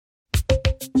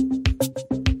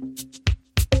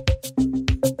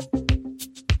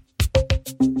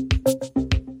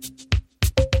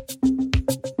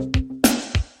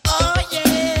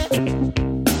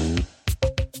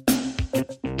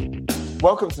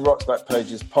Welcome to the Rock's Back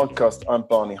Pages podcast. I'm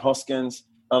Barney Hoskins,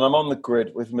 and I'm on the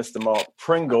grid with Mr. Mark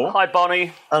Pringle. Hi,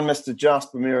 Barney. And Mr.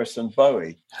 Jasper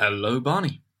Murison-Bowie. Hello,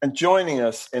 Barney. And joining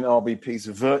us in RBP's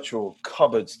virtual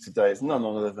cupboards today is none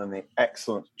other than the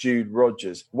excellent Jude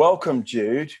Rogers. Welcome,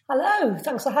 Jude. Hello,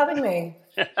 thanks for having me.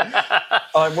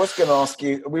 I was going to ask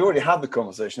you, we already had the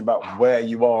conversation about where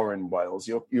you are in Wales.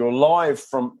 You're live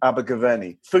from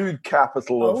Abergavenny, food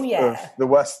capital of the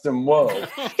Western world.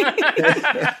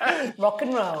 Rock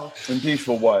and roll. In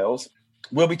beautiful Wales.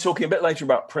 We'll be talking a bit later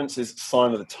about Prince's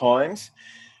Sign of the Times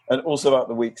and also about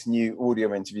the week's new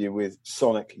audio interview with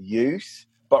Sonic Youth.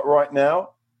 But right now,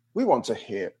 we want to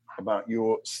hear about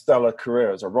your stellar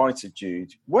career as a writer,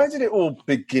 Jude. Where did it all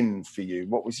begin for you?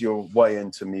 What was your way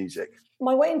into music?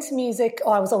 My way into music,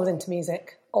 I was always into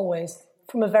music, always.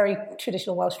 From a very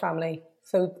traditional Welsh family.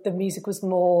 So the music was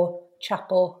more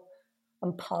chapel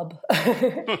and pub.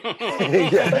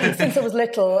 But since I was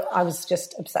little, I was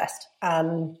just obsessed.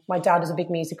 My dad was a big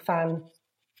music fan.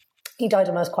 He died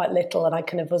when I was quite little, and I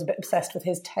kind of was a bit obsessed with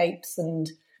his tapes and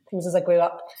things as I grew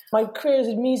up. My career as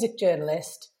a music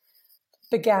journalist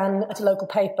began at a local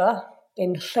paper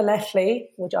in Llanelli,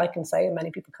 which I can say and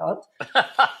many people can't.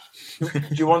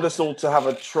 Do you want us all to have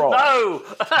a try? No!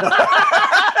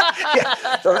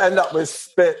 Don't end up with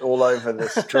spit all over the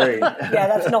screen. Yeah,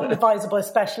 that's not advisable,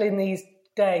 especially in these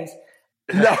days.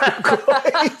 No,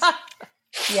 quite.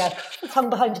 Yeah, tongue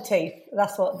behind your teeth.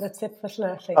 That's what the tip for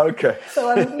Llanelli. Okay.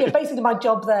 So basically my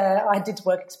job there, I did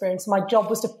work experience. My job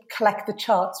was to collect the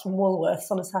charts from Woolworths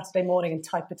on a Saturday morning and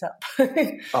type it up.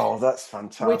 Oh, that's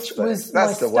fantastic. Which was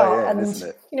that's my the start. way in, and,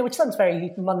 isn't it? Which sounds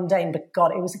very mundane, but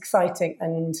God, it was exciting.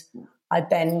 And I'd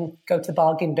then go to the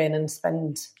bargain bin and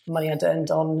spend money I'd earned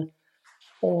on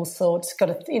all sorts.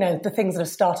 The things that have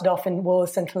started off in Woolworths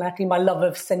Central Llanelli, my love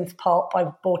of synth pop. I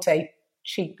bought a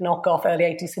cheap knockoff early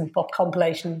 80s synth pop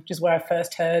compilation, which is where I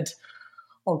first heard,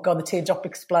 oh God, the Teardrop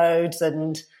Explodes,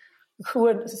 and who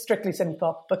weren't strictly synth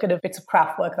pop, but kind of bits of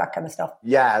craft work, that kind of stuff.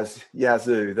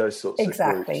 Yazoo, those sorts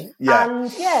exactly. of groups. Yeah.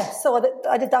 And so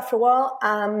I did that for a while.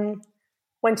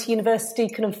 Went to university,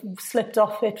 kind of slipped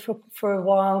off it for a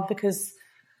while because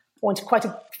I went to quite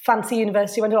a fancy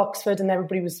university. I went to Oxford and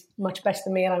everybody was much better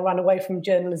than me, and I ran away from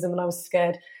journalism and I was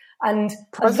scared. And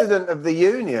President of the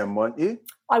union, weren't you?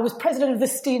 I was president of the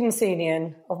Students'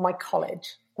 Union of my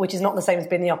college, which is not the same as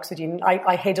being the Oxford Union.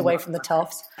 I hid away from the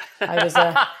toffs. I was,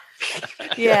 I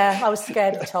was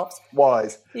scared of toffs.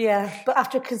 Wise. Yeah, but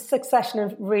after a succession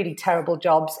of really terrible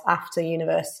jobs after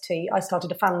university, I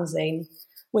started a fanzine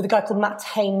with a guy called Matt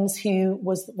Haynes, who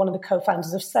was one of the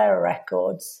co-founders of Sarah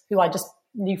Records, who I just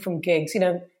knew from gigs.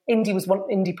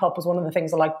 Indie pop was one of the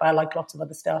things I liked, but I liked lots of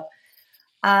other stuff.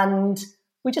 And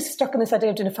we just stuck on this idea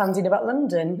of doing a fanzine about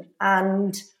London,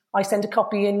 and I sent a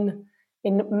copy in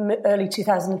early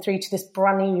 2003 to this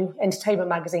brand new entertainment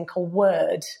magazine called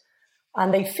Word,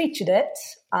 and they featured it,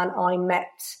 and I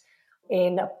met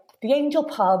in the Angel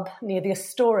Pub near the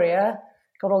Astoria,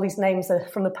 got all these names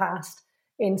from the past,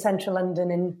 in central London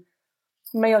in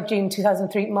May or June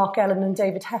 2003, Mark Ellen and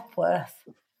David Hepworth,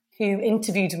 who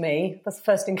interviewed me. That's the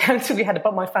first encounter we had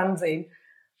about my fanzine.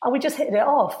 And we just hit it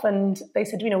off, and they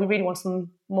said, we really want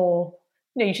some more,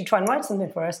 you should try and write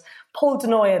something for us. Paul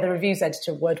Denoyer, the reviews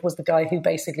editor of Word, was the guy who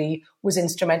basically was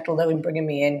instrumental, though, in bringing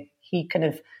me in. He kind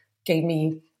of gave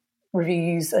me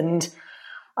reviews, and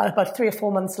about 3 or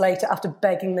 4 months later, after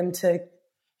begging them to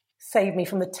save me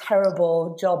from the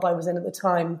terrible job I was in at the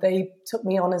time, they took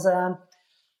me on as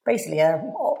basically a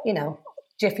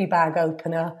jiffy bag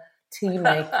opener, tea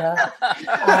maker.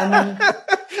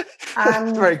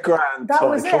 And very grand. That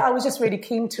was it. I was just really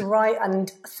keen to write, and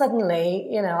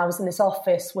suddenly, I was in this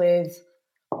office with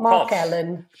Mark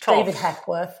Ellen, David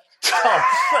Hepworth.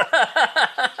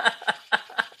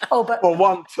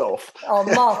 One tough. Oh,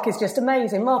 Mark is just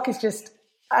amazing. Mark is just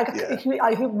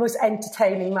the most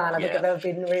entertaining man I think I've ever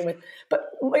been in the room with. But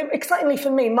excitingly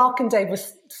for me, Mark and Dave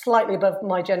was slightly above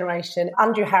my generation.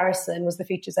 Andrew Harrison was the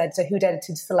features editor who'd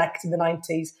edited Select in the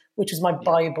 90s, which was my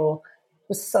Bible. It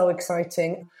was so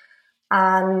exciting.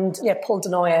 And Paul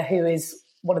Denoyer, who is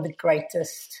one of the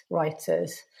greatest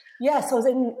writers. Yes, I was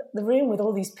in the room with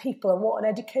all these people, and what an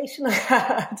education I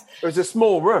had. It was a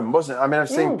small room, wasn't it? I mean, I've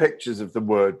seen pictures of the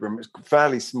Word room. It's a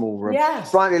fairly small room,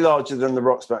 slightly larger than the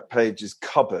Rock's Back Pages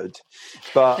cupboard,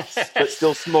 but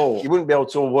still small. You wouldn't be able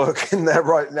to all work in there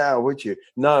right now, would you?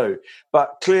 No,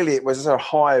 but clearly it was a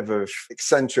hive of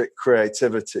eccentric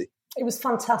creativity. It was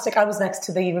fantastic. I was next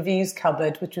to the reviews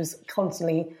cupboard, which was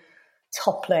constantly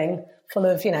toppling, full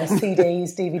of,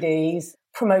 CDs, DVDs,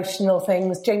 promotional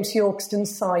things. James Yorkston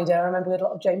cider. I remember we had a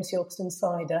lot of James Yorkston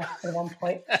cider at one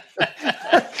point.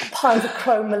 piles of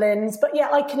chromolins. But yeah,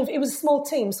 it was a small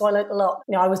team, so I learned a lot.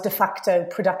 I was de facto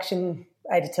production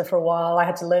editor for a while. I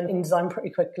had to learn InDesign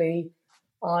pretty quickly.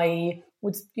 I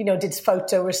did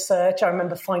photo research. I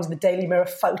remember finding the Daily Mirror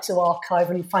photo archive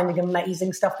and finding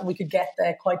amazing stuff that we could get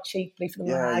there quite cheaply for the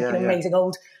mag, amazing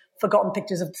old forgotten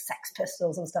pictures of the Sex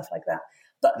Pistols and stuff like that.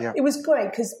 But it was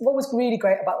great because what was really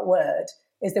great about Word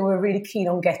is they were really keen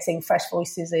on getting fresh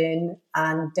voices in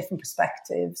and different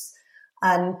perspectives.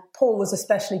 And Paul was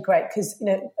especially great because,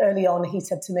 early on he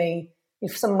said to me,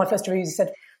 for some of my first reviews, he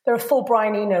said, there are 4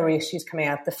 Brian Eno reissues coming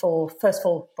out, the first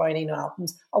 4 Brian Eno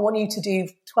albums. I want you to do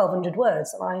 1,200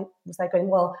 words. And I was there going,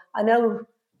 well, I know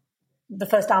the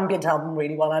first ambient album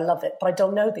really well. I love it, but I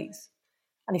don't know these.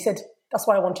 And he said, that's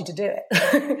why I want you to do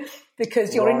it,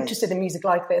 because you're interested in music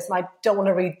like this. And I don't want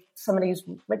to read somebody who's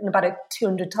written about it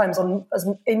 200 times as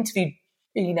an interview,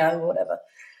 or whatever.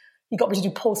 He got me to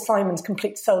do Paul Simon's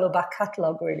complete solo back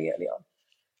catalogue really early on.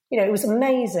 It was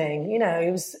amazing.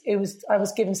 I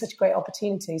was given such great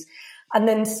opportunities. And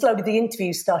then slowly the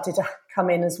interviews started to come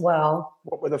in as well.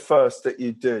 What were the first that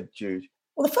you did, Jude?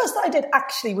 Well, the first that I did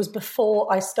actually was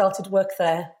before I started work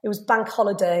there. It was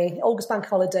August Bank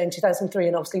Holiday in 2003,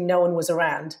 and obviously no one was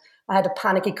around. I had a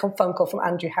panicky phone call from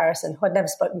Andrew Harrison, who I'd never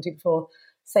spoken to before,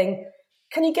 saying,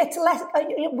 can you get to Leicester?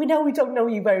 We know we don't know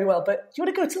you very well, but do you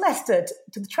want to go to Leicester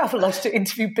to the Travelodge to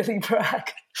interview Billy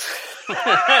Bragg?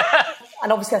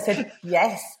 And obviously I said,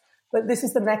 yes. But this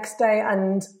is the next day,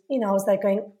 and, I was there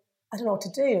going, I don't know what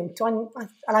to do. And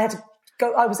I had to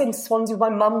go. I was in Swansea with my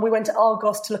mum. We went to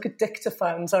Argos to look at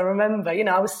dictaphones, I remember.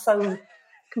 I was so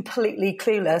completely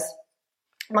clueless.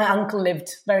 My uncle lived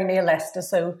very near Leicester,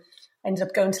 so I ended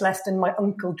up going to Leicester and my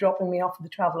uncle dropping me off at the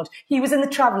Travelodge. He was in the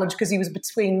Travelodge because he was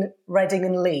between Reading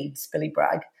and Leeds, Billy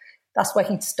Bragg. That's where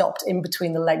he'd stopped in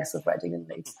between the legs of Reading and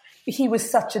Leeds. He was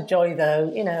such a joy,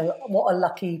 though. What a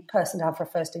lucky person to have for a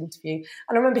first interview. And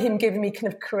I remember him giving me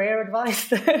kind of career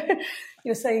advice,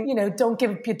 saying, don't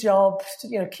give up your job,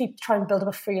 keep trying to build up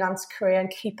a freelance career and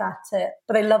keep at it.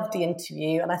 But I loved the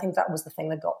interview, and I think that was the thing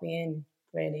that got me in,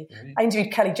 really. I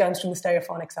interviewed Kelly Jones from the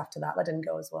Stereophonics after that. That didn't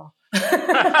go as well.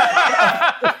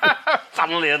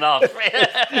 Funnily enough.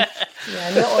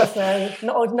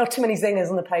 Not too many zingers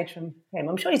on the page from him.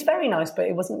 I'm sure he's very nice, but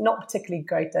it was not particularly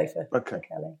great day for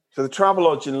Kelly. So the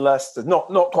Travelodge in Leicester, not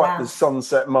quite the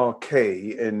Sunset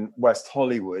Marquee in West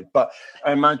Hollywood, but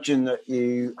I imagine that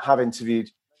you have interviewed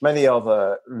many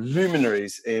other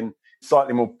luminaries in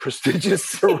slightly more prestigious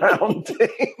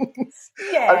surroundings.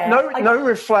 No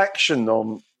reflection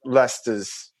on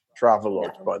Leicester's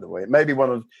Travelodge, by the way. It may be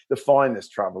one of the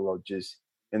finest Travelodges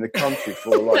in the country,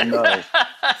 for all I know.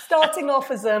 Starting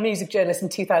off as a music journalist in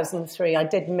 2003, I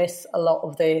did miss I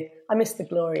missed the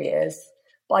glory years,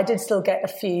 but I did still get a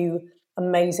few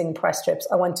amazing press trips.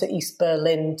 I went to East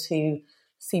Berlin to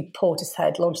see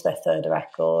Portishead launch their 3rd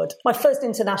record. My first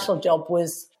international job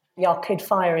was the Arcade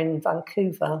Fire in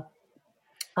Vancouver.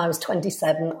 I was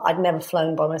 27. I'd never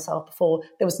flown by myself before.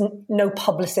 There was no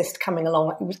publicist coming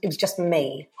along. It was just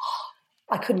me.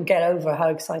 I couldn't get over how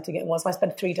exciting it was. I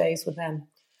spent 3 days with them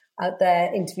out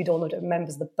there, interviewed all the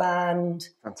members of the band.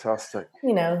 Fantastic.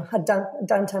 Had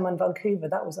downtime in Vancouver.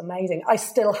 That was amazing. I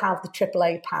still have the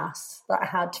AAA pass that I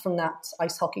had from that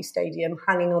ice hockey stadium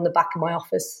hanging on the back of my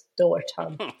office door at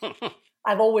home.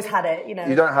 I've always had it, You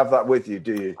don't have that with you,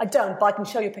 do you? I don't, but I can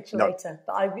show you a picture later.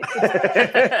 But I've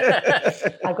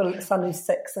got a son who's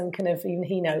 6, and kind of even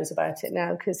he knows about it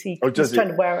now because he's trying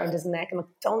to wear it around his neck. And I'm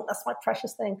like, don't, that's my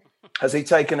precious thing. Has he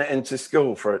taken it into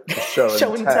school for a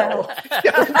show and tell?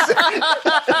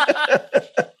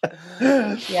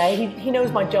 Yeah, he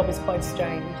knows my job is quite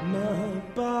strange. My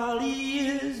body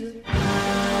is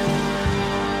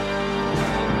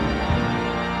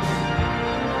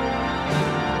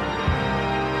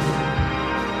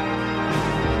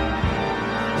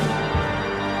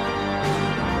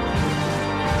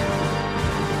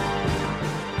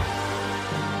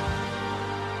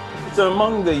So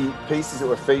among the pieces that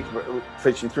were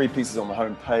featuring 3 pieces on the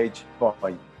homepage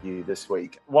by you this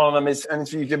week, one of them is an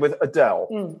interview you did with Adele,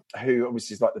 who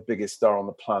obviously is like the biggest star on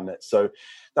the planet. So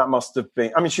that must have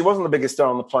been, she wasn't the biggest star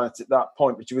on the planet at that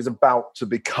point, but she was about to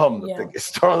become the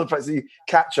biggest star on the planet. So you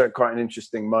catch her at quite an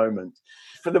interesting moment.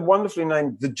 For the wonderfully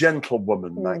named The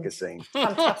Gentlewoman magazine.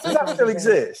 Fantastic. Does that still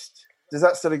exist? Does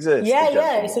that still exist?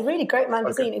 Yeah. It's a really great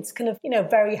magazine. Okay. It's kind of,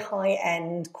 very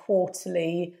high-end,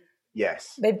 quarterly.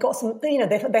 Yes. They've got some, they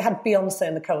had Beyonce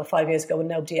on the cover 5 years ago when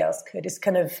nobody else could. It's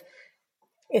got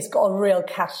a real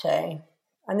cachet.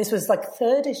 And this was like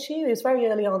 3rd issue. It was very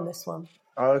early on, this one.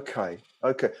 Okay.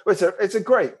 Well, it's a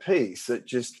great piece that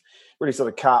just really sort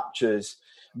of captures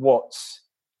what's,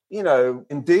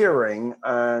 endearing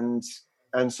and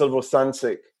and sort of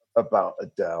authentic about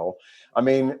Adele. I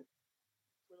mean,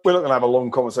 we're not going to have a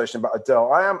long conversation about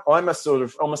Adele. I'm a sort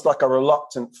of almost like a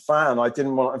reluctant fan. I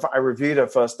didn't want. In fact, I reviewed her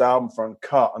first album for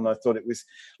Uncut, and I thought it was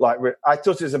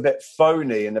a bit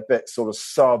phony and a bit sort of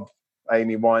sub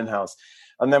Amy Winehouse.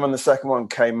 And then when the second one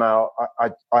came out,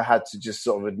 I had to just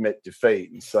sort of admit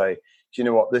defeat and say, do you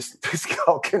know what, this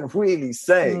girl can really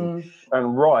sing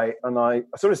and write, and I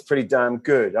thought it's pretty damn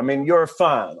good. I mean, you're a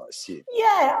fan, I assume.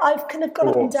 Yeah, I've kind of gone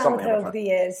up and down with her over the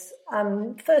years.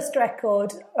 First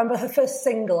record, I remember her first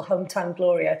single, Hometown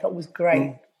Glory, I thought was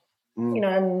great. You know,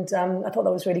 and I thought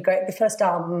that was really great. The first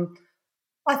album,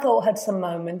 I thought had some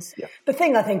moments. Yeah. The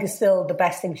thing I think is still the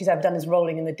best thing she's ever done is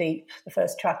Rolling in the Deep, the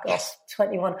first track off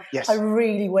 21. Yes. I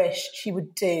really wish she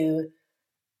would do,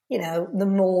 you know, the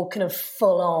more kind of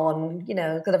full on, you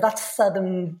know, kind of that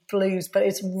southern blues, but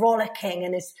it's rollicking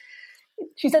and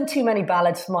she's done too many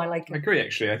ballads for my liking. I agree,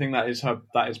 actually. I think that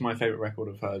is my favourite record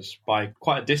of hers by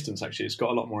quite a distance, actually. It's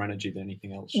got a lot more energy than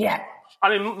anything else. Yeah.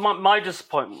 I mean, my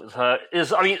disappointment with her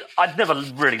is, I mean, I'd never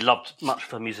really loved much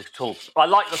of her music at all. I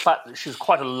like the fact that she's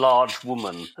quite a large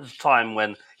woman at a time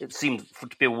when it seemed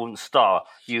to be a woman star,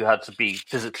 you had to be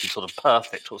physically sort of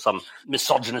perfect or some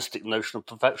misogynistic notion of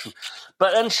perfection.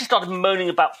 But then she started moaning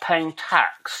about paying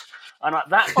tax, and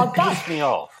that pissed me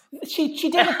off. She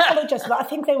did apologise for that. I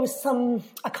think there was some,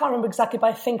 I can't remember exactly,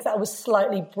 but I think that was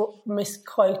slightly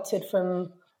misquoted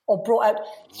from, or brought out.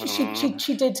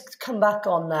 She did come back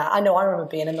on that. I know, I remember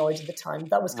being annoyed at the time.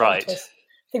 That was kind of twist.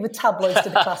 I think the tabloids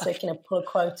did the classic, you know, pull a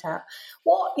quote out.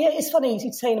 It's funny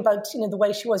you're saying about, you know, the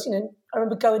way she was, you know, I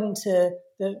remember going to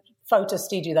the photo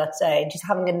studio that day and she's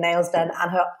having her nails done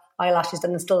and her eyelashes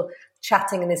done and still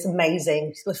chatting in this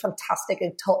amazing, she was fantastic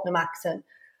in Tottenham accent.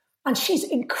 And she's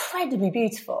incredibly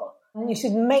beautiful. And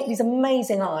she's made these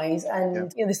amazing eyes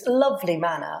and you know, this lovely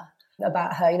manner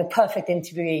about her, you know, perfect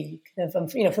interviewee, kind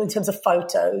of, you know, in terms of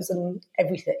photos and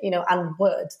everything, you know, and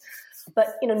words.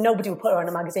 But, you know, nobody would put her on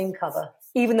a magazine cover,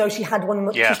 even though she had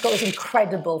she's got this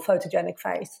incredible photogenic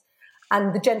face.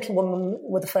 And the Gentlewoman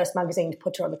were the first magazine to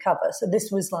put her on the cover. So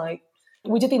this was like,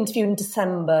 we did the interview in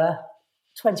December,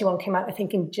 21 came out, I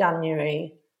think, in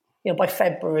January. You know, by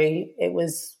February, it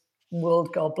was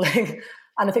world gobbling.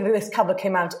 And I think that this cover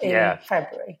came out in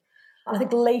February. And I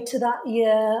think later that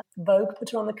year, Vogue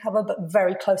put her on the cover, but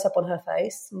very close up on her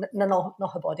face, not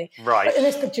her body. Right. But in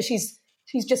this picture, she's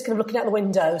just kind of looking out the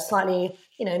window, slightly,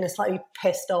 you know, in a slightly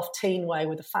pissed off teen way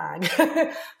with a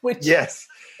fag, which,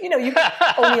 you know,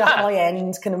 only a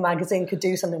high-end kind of magazine could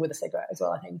do something with a cigarette as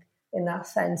well, I think, in that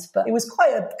sense. But it was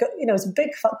quite it was a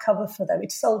big cover for them.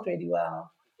 It sold really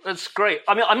well. That's great.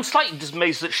 I mean, I'm slightly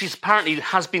dismayed that she's apparently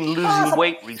has been losing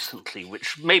weight recently,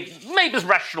 which maybe is a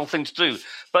rational thing to do.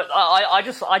 But I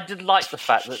did like the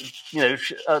fact that, you know,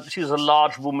 she was a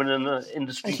large woman in the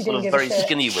industry full of very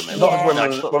skinny women.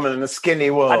 Large woman in a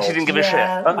skinny world. And she didn't give a shit.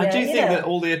 I do think that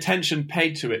all the attention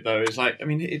paid to it, though, is like, I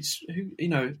mean, it's,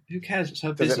 who cares? It's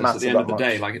her business at the end of the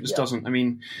day. Like, it just doesn't, I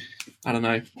mean, I don't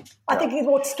know. I think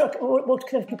what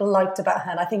kind of people liked about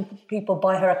her, and I think people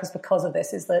buy her records because of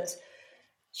this, is that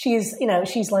she's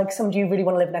like somebody you really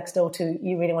want to live next door to,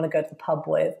 you really want to go to the pub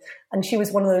with. And she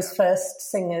was one of those first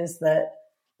singers that,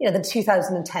 you know, the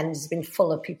 2010s has been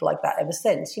full of people like that ever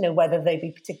since, you know, whether they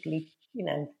be particularly, you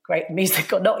know, great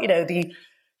music or not, you know,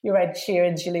 your Ed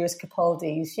Sheerans, your Lewis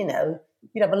Capaldis, you know,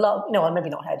 you'd have a lot, you know,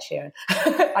 maybe not Ed Sheeran.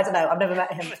 I don't know, I've never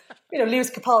met him. You know, Lewis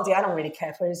Capaldi, I don't really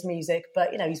care for his music,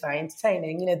 but, you know, he's very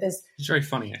entertaining. You know, he's very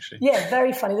funny, actually. Yeah,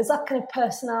 very funny. There's that kind of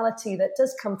personality that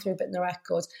does come through a bit in the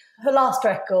records. Her last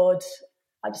record,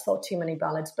 I just thought too many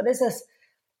ballads, but it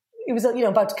was, you know,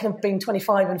 about kind of being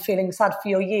 25 and feeling sad for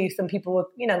your youth, and people were,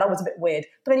 you know, that was a bit weird.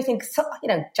 But then you think, you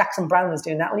know, Jackson Browne was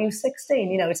doing that when he was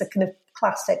 16. You know, it's a kind of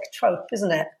classic trope,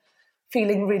 isn't it?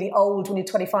 Feeling really old when you're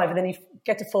 25, and then you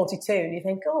get to 42 and you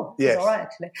think, oh, it's all right,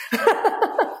 actually.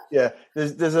 Yeah,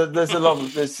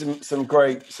 there's some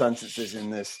great sentences in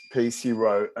this piece you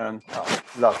wrote, and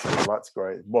that's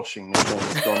great. Washing machine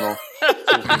has gone off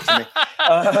talking to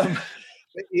me.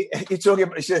 You're talking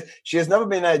about she has never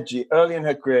been edgy. Early in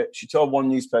her career, she told one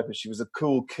newspaper she was a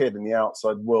cool kid in the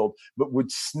outside world, but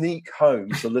would sneak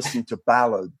home to listen to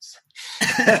ballads.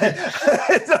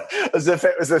 As if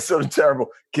it was a sort of terrible,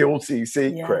 guilty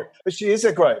secret. Yeah. But she is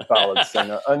a great ballad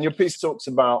singer. And your piece talks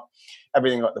about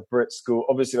everything like the Brit School,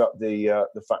 obviously like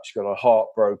the fact she got her heart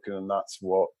broken, and that's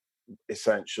what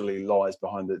essentially lies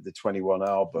behind the 21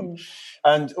 album.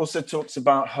 And also talks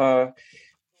about her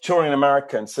touring in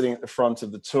America and sitting at the front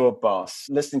of the tour bus,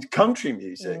 listening to country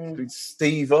music with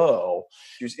Steve Earle.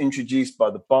 She was introduced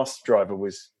by the bus driver,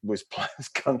 was playing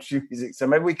country music. So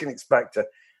maybe we can expect a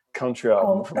country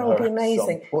album from her. That would be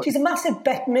amazing. She's a massive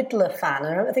Bette Midler fan,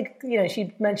 and I think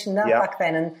she mentioned that back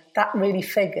then, and that really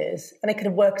figures. And it kind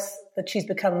of works that she's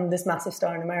become this massive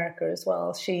star in America as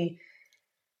well. She's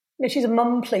a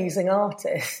mum-pleasing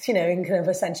artist, in kind of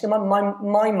a sense.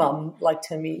 My mum liked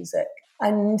her music,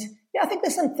 and I think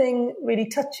there's something really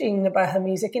touching about her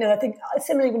music. I think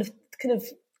similarly, when kind of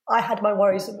I had my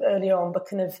worries early on, but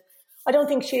kind of I don't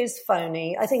think she is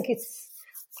phony. I think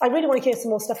I really want to hear some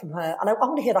more stuff from her. And I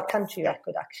want to hear that country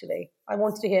record, actually. I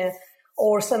wanted to hear,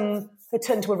 or her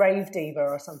turn to a rave diva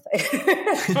or something.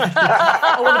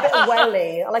 I want a bit of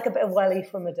Welly. I like a bit of Welly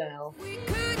from Adele.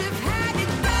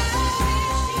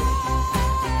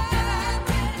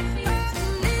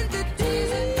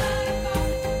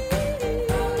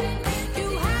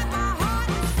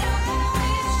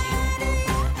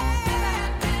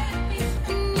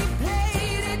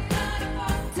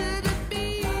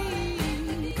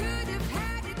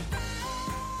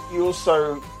 You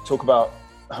also talk about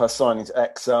her signing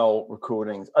to XL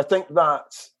Recordings. I think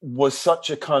that was such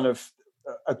a kind of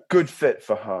a good fit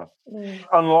for her.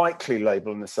 Unlikely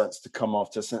label in the sense to come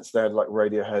after, since they had like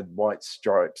Radiohead, White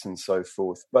Stripes and so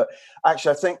forth. But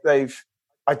actually, I think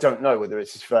I don't know whether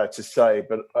it's fair to say,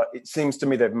 but it seems to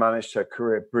me they've managed her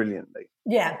career brilliantly.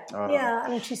 Yeah. I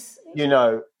mean, she's...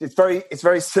 it's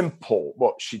very simple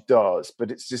what she does,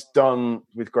 but it's just done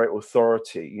with great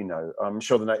authority. I'm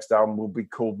sure the next album will be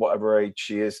called whatever age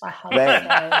she is then.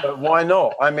 But why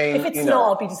not? I mean, if it's not,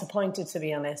 I'll be disappointed, to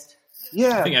be honest.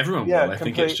 Yeah, I think everyone will. I think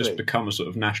completely. It's just become a sort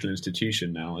of national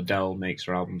institution now. Adele makes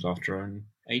her albums after her own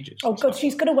ages. Oh, God,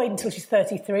 she's going to wait until she's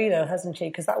 33, though, hasn't she?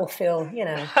 Because that will feel,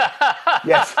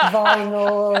 yes,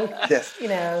 vinyl, yes,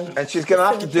 And she's going to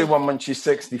have to do one when she's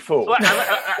 64. Well,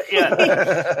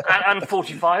 and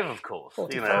 45, of course.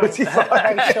 45.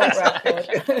 Very short record.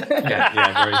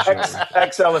 very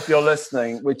short. XL, if you're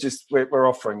listening, we're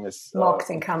offering this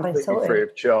marketing campaign free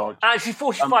of charge. Actually,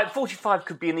 45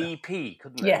 could be an EP,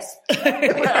 couldn't it? Yes.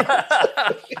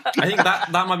 I think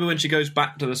that might be when she goes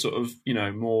back to the sort of,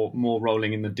 more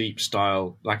rolling in the deep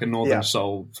style, like a Northern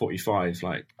Soul 45.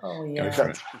 Like, oh yeah, go for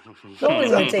it.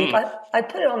 Rolling in the deep. I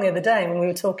put it on the other day when we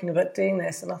were talking about doing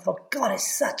this, and I thought, God,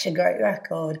 it's such a great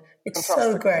record. It's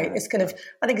fantastic, so great. It's kind of,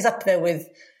 I think it's up there with,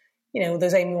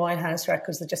 those Amy Winehouse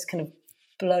records that just kind of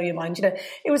blow your mind.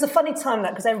 It was a funny time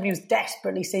because everybody was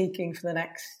desperately seeking for the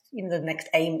next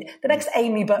Amy,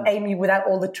 but Amy without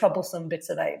all the troublesome bits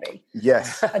of Amy.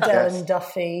 Yes, Adele and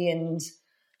Duffy, and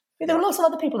there were lots of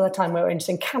other people at the time who were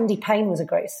interesting. Candy Payne was a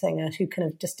great singer who kind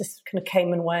of just kind of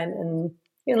came and went, and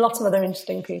lots of other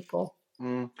interesting people.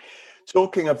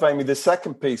 Talking of Amy, the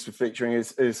second piece we're featuring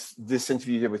is this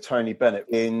interview you did with Tony Bennett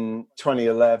in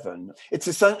 2011. It's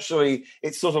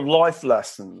sort of life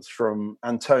lessons from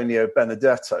Antonio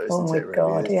Benedetto, isn't it? Really?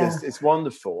 God, it's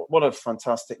wonderful. What a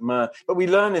fantastic man. But we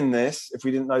learn in this, if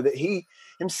we didn't know, that he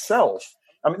himself,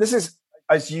 this is,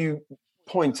 as you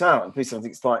point out, and please, I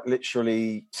think it's like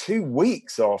literally 2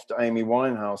 weeks after Amy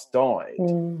Winehouse died.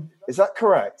 Is that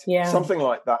correct? Yeah. Something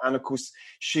like that. And of course,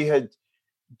 she had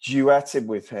duetted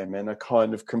with him in a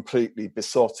kind of completely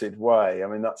besotted way.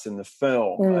 That's in the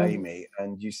film, Amy,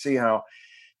 and you see how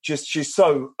just she's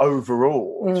so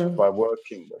overawed by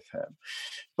working with him.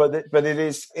 But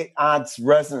it adds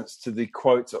resonance to the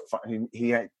quotes.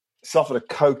 He suffered a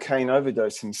cocaine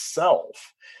overdose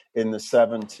himself in the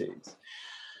 70s.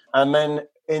 And then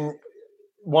in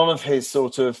one of his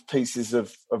sort of pieces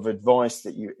of advice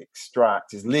that you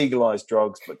extract is legalize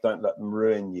drugs, but don't let them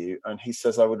ruin you. And he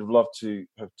says, I would have loved to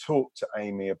have talked to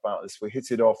Amy about this. We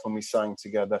hit it off when we sang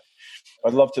together.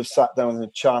 I'd love to have sat down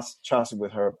and chatted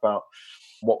with her about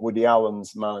what Woody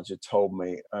Allen's manager told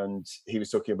me. And he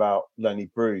was talking about Lenny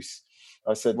Bruce.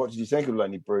 I said, what did you think of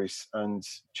Lenny Bruce? And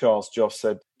Charles Joff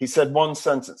said, he said one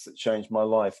sentence that changed my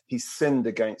life. He sinned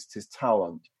against his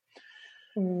talent.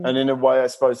 And in a way, I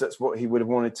suppose that's what he would have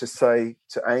wanted to say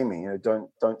to Amy.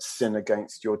 Don't sin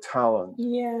against your talent.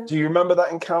 Yeah. Do you remember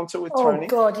that encounter with Tony? Oh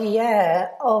God, yeah.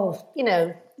 Oh,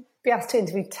 be asked to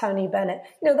interview Tony Bennett.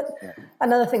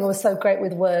 Another thing that was so great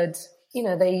with words.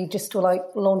 They just were like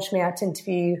launch me out to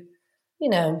interview. I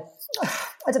don't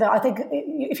know. I think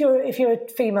if you're a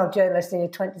female journalist in your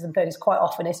 20s and 30s, quite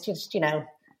often it's just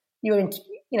you're into.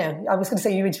 I was going to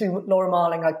say you interviewed Laura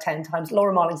Marling like 10 times.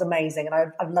 Laura Marling's amazing,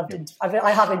 and I've loved it.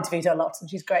 I have interviewed her lots, and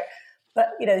she's great. But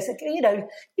it's like,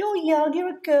 you're young, you're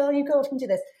a girl, you go off and do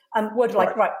this. And word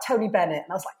like, right, Tony Bennett, and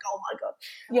I was like, oh my God.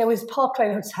 Yeah, it was Park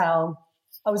Lane Hotel.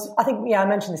 I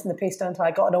mentioned this in the piece, don't I?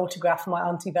 I got an autograph from my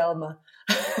Auntie Velma.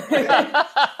 Who's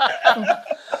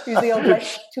the old lady?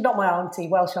 She's not my auntie,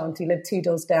 Welsh auntie, lived 2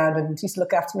 doors down, and she used to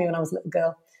look after me when I was a little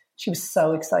girl. She was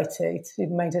so excited.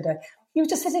 It made her day. he was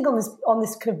just sitting on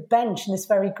this kind of bench in this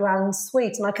very grand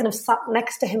suite, and I kind of sat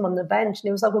next to him on the bench, and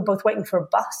it was like we're both waiting for a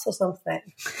bus or something.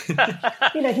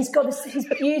 He's got his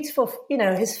beautiful,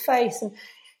 his face, and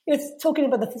talking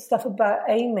about the stuff about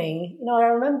Amy. I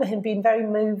remember him being very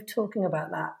moved talking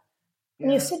about that. Yeah.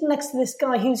 And you're sitting next to this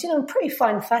guy who's, pretty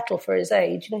fine fettle for his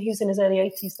age. He was in his early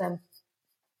 80s then.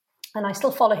 And I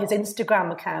still follow his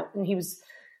Instagram account, and he was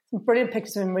some brilliant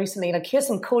pictures of him recently. Like, here's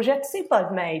some courgette soup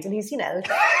I've made. And he's,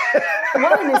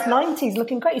 well in his 90s,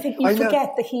 looking great. You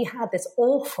forget that he had this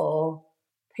awful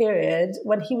period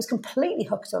when he was completely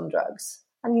hooked on drugs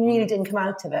and he really didn't come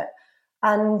out of it.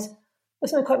 And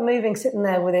there's something quite moving sitting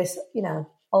there with this,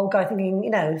 old guy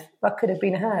thinking, that could have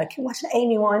been her. Can you imagine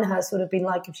Amy Winehouse would have been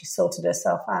like if she sorted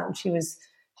herself out and she'd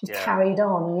carried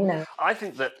on, I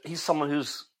think that he's someone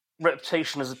whose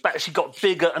reputation has actually got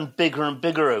bigger and bigger and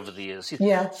bigger over the years.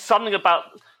 Something about,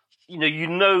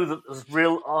 that there's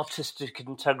real artistic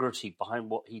integrity behind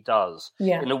what he does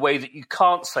in a way that you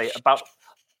can't say about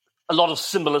a lot of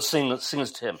similar singers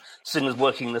to him, singers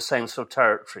working in the same sort of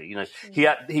territory.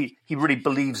 He really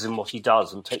believes in what he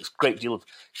does and takes a great deal of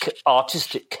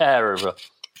artistic care over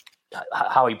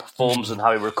how he performs and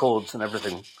how he records and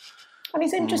everything. And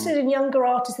he's interested in younger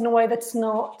artists in a way that's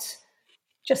not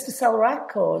just to sell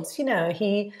records. You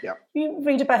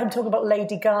read about him talking about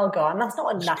Lady Gaga, and that's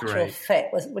not a natural fit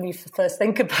when you first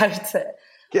think about it.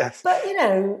 Yes. But,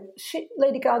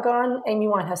 Lady Gaga and Amy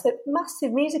Winehouse, they're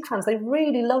massive music fans. They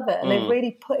really love it, and they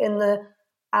really put in the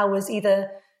hours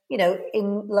either,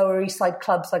 in Lower East Side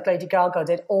clubs like Lady Gaga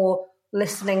did, or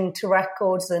listening to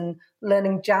records and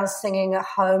learning jazz singing at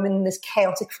home in this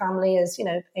chaotic family as,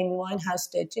 Amy Winehouse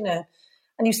did,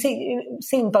 And you've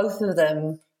seen both of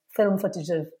them, film footage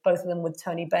of both of them with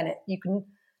Tony Bennett. You can,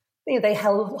 they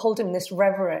hold him in this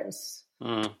reverence.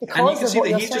 And you can see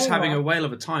that he's just having a whale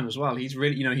of a time as well. He's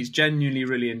really, he's genuinely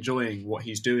really enjoying what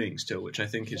he's doing still, which I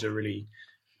think is a really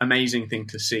amazing thing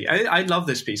to see. I love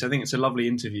this piece. I think it's a lovely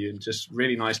interview and just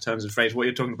really nice turns of phrase. What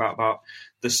you're talking about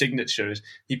the signature is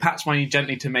he pats my knee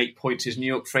gently to make points. His New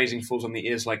York phrasing falls on the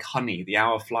ears like honey. The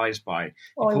hour flies by. He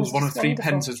pulls one of three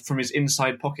pens from his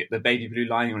inside pocket. The baby blue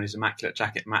lining on his immaculate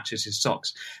jacket matches his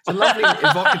socks. It's a lovely,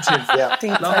 evocative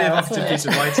piece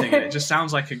of writing. And it just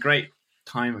sounds like a great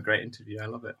interview. I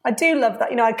love it. I do love that.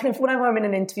 Whenever I'm in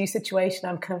an interview situation,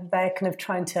 I'm kind of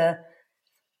trying to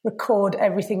record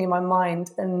everything in my mind,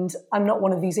 and I'm not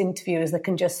one of these interviewers that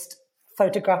can just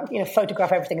photograph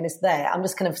everything and it's there. I'm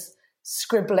just kind of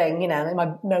scribbling, in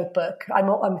my notebook. I'm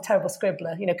a terrible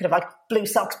scribbler, kind of like blue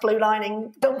socks, blue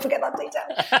lining. Don't forget that detail.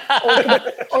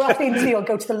 or after the interview, I'll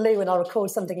go to the loo and I'll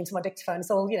record something into my dictaphone. It's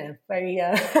all, very.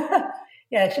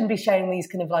 I shouldn't be sharing these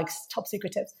kind of like top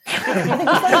secret tips. And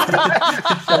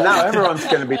now everyone's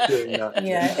going to be doing that.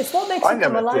 Yeah, it's what makes it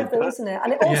come alive, though, isn't it?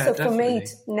 And it also for me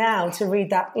now to read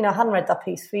that, I hadn't read that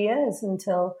piece for years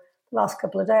until the last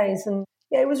couple of days, and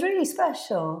it was really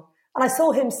special. And I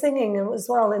saw him singing as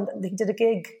well, and he did a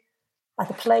gig at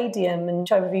the Palladium and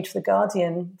show reviewed for The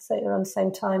Guardian around the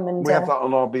same time. And we have that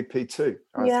on RBP too.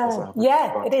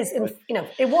 It is. And,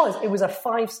 it was a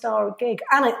 5-star gig,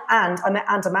 and I met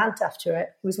Andamant after it.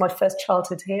 It was my first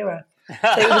childhood hero. So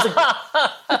it was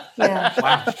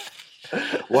Wow.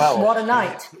 Well, what a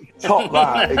night! Top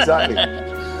that, exactly.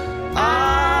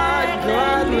 I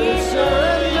gladly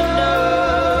surrender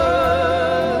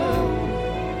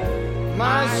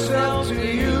myself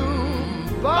to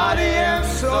you, body and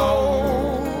soul.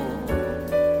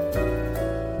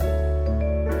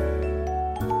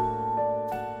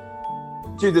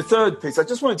 The third piece I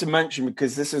just wanted to mention,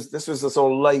 because this was a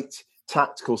sort of late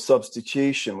tactical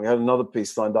substitution. We had another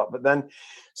piece lined up, but then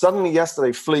suddenly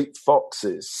yesterday Fleet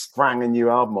Foxes sprang a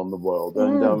new album on the world.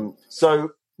 And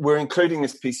so we're including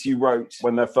this piece you wrote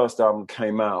when their first album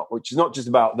came out, which is not just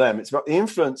about them. It's about the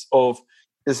influence of,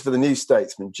 this is for the New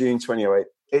Statesman, June 2008.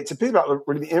 It's a piece about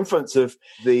really the influence of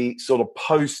the sort of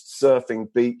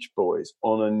post-surfing Beach Boys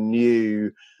on a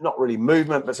new, not really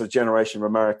movement, but sort of generation of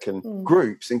American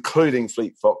groups, including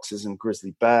Fleet Foxes and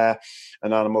Grizzly Bear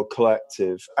and Animal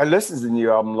Collective. I listened to the new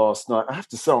album last night. I have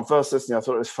to say, on first listening, I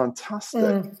thought it was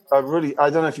fantastic. I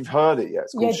don't know if you've heard it yet.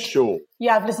 It's called Short.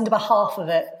 Yeah, I've listened to about half of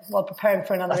it while preparing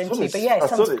for another interview. But it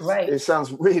sounds great. It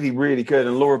sounds really, really good.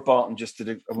 And Laura Barton just did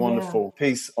a wonderful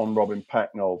piece on Robin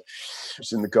Pecknold, which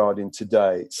is in The Guardian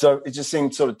today. So it just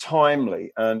seemed sort of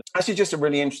timely, and actually just a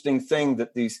really interesting thing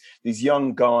that these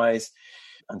young guys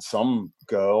and some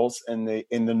girls in the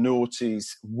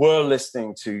noughties were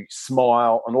listening to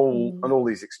Smile and all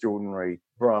these extraordinary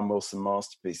Brian Wilson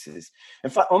masterpieces. In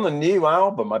fact, on the new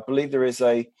album, I believe there is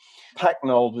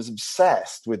Pecknold was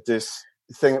obsessed with this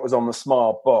thing that was on the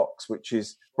Smile box, which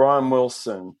is Brian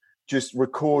Wilson just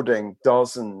recording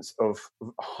dozens of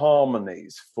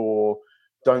harmonies for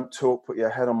Don't Talk, Put Your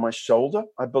Head on My Shoulder,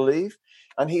 I believe.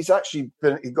 And he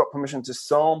got permission to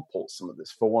sample some of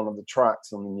this for one of the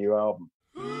tracks on the new album.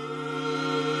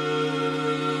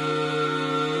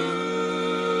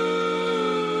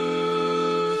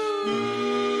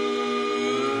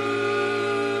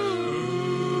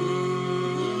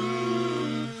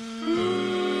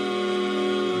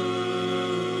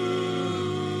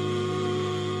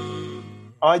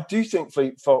 I do think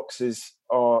Fleet Foxes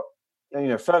are,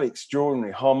 fairly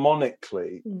extraordinary,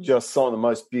 harmonically, just some of the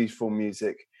most beautiful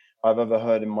music I've ever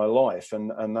heard in my life. And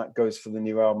that goes for the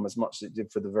new album as much as it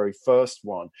did for the very first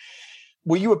one.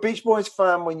 Were you a Beach Boys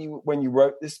fan when you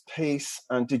wrote this piece?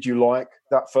 And did you like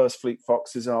that first Fleet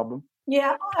Foxes album?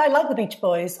 Yeah, I like the Beach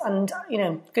Boys. And,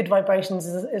 Good Vibrations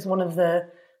is one of the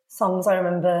songs I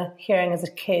remember hearing as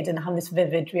a kid and having this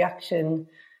vivid reaction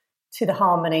to the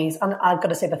harmonies, and I've got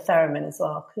to say the theremin as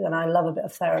well, and I love a bit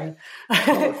of theremin.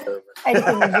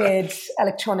 Anything weird,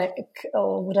 electronic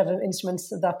or whatever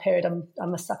instruments of that period,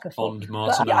 I'm a sucker for.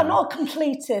 But, I'm not a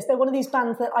completist. They're one of these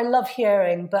bands that I love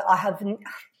hearing, but I haven't.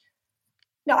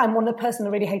 No, I'm one of the person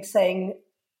that really hates saying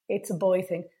it's a boy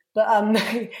thing. But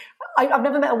I've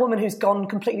never met a woman who's gone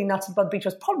completely nuts about the Beach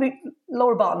Boys. Probably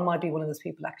Laura Barton might be one of those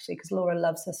people, actually, because Laura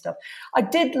loves her stuff. I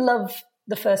did love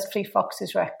the first Fleet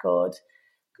Foxes record.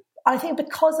 I think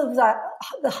because of that,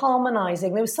 the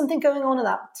harmonising, there was something going on at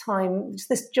that time. Just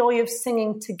this joy of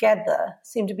singing together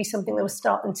seemed to be something that was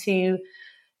starting to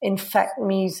infect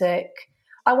music.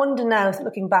 I wonder now,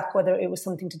 looking back, whether it was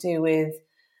something to do with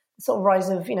the sort of rise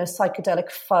of,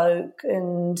 psychedelic folk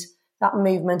and that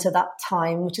movement at that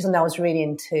time, which is something I was really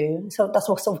into. So that's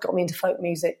what sort of got me into folk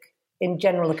music in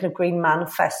general, the kind of Green Man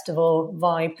Festival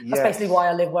vibe. Yes. That's basically why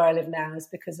I live where I live now, is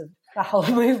because of that whole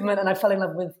movement, and I fell in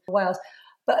love with Wales.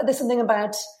 But there's something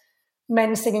about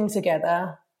men singing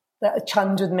together that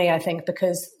chimed with me, I think,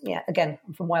 because, again,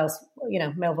 I'm from Wales,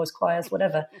 male voice choirs,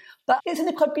 whatever. But there's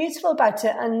something quite beautiful about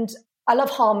it. And I love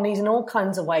harmonies in all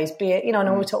kinds of ways, be it, I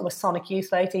know we were talking about Sonic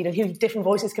Youth later, different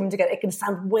voices coming together. It can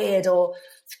sound weird or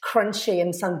crunchy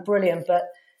and sound brilliant, but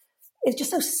it's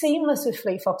just so seamless with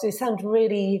Fleet Foxes. It sounds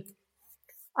really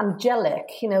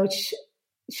angelic, which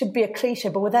should be a cliche,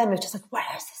 but with them, it's just like, where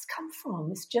has this come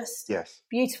from? It's just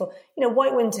beautiful.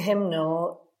 White Winter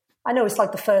Hymnal, I know it's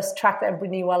like the first track that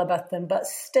everybody knew well about them, but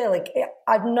still,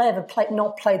 I've never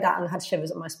not played that and had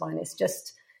shivers up my spine. It's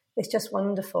just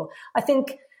wonderful. I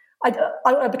think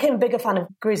I became a bigger fan of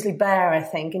Grizzly Bear, I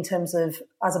think, in terms of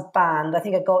as a band. I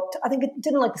think I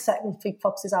didn't like the second Fleet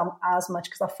Foxes album as much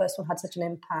because that first one had such an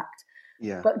impact.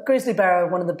 Yeah. But Grizzly Bear are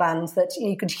one of the bands that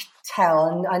you could tell,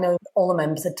 and I know all the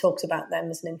members had talked about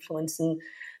them as an influence and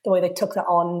the way they took that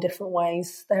on in different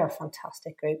ways. They're a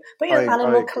fantastic group. But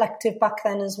Animal Collective back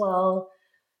then as well.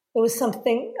 There was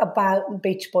something about the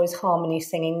Beach Boys harmony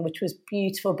singing which was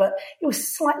beautiful, but it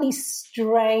was slightly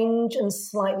strange and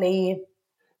slightly...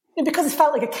 Because it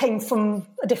felt like it came from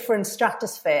a different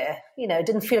stratosphere, it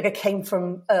didn't feel like it came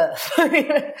from Earth.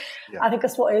 I think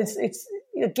that's what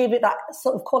it gave it that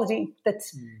sort of quality that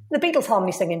the Beatles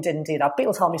harmony singing didn't do that.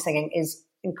 Beatles harmony singing is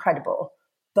incredible,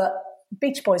 but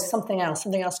Beach Boys, something else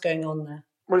going on there.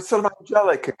 Well, it's sort of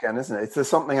angelic again, isn't it? There's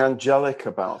something angelic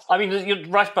about it. I mean, you're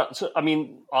right about...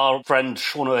 our friend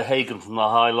Sean O'Hagan from the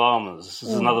High Llamas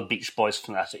is another Beach Boys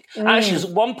fanatic. Actually, was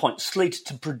at one point slated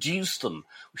to produce them,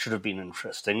 which would have been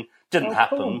interesting. Didn't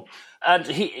happen. Cool. And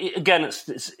he again, it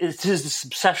is this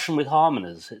obsession with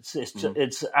harmonies. It's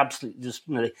absolutely just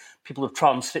people are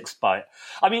transfixed by it.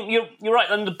 I mean, you're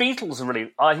right, and the Beatles are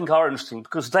really, I think, are interesting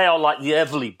because they are like the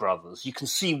Everly Brothers. You can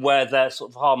see where their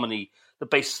sort of harmony, the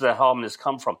basis of their harmonies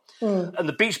come from. And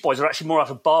the Beach Boys are actually more out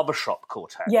of barbershop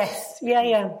quartets. Yes,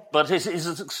 yeah. But it's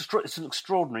an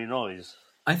extraordinary noise.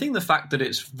 I think the fact that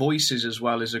it's voices as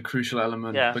well is a crucial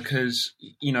element because,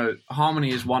 harmony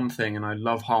is one thing, and I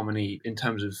love harmony in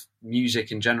terms of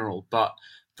music in general, but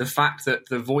the fact that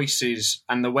the voices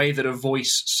and the way that a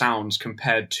voice sounds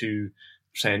compared to,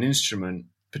 say, an instrument,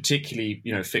 particularly,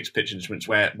 fixed pitch instruments,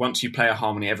 where once you play a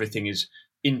harmony, everything is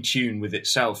in tune with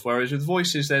itself, whereas with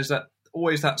voices, there's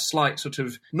always that slight sort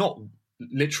of, not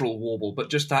literal warble, but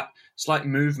just that slight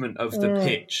movement of the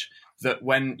pitch that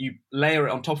when you layer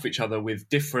it on top of each other with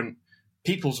different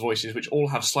people's voices, which all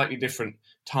have slightly different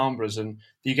timbres, and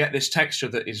you get this texture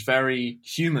that is very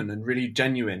human and really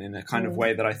genuine in a kind of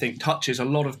way that I think touches a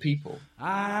lot of people.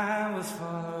 I was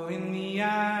following the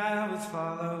eye, was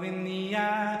following the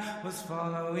eye, was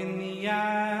following the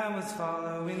eye, was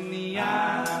following the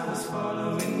eye, was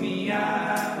following the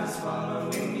eye, was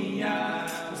following the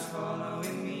eye, was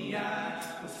following the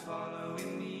eye, was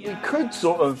following the eye. We could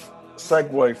sort of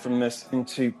segue from this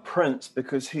into Prince,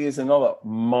 because he is another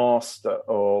master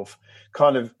of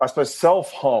kind of, I suppose,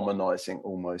 self-harmonizing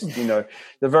almost. You know,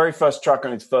 the very first track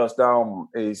on his first album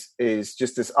is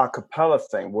just this a cappella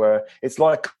thing where it's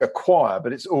like a choir,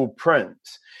 but it's all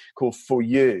Prince, called For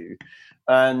You.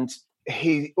 And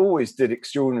he always did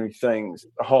extraordinary things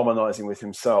harmonizing with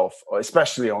himself,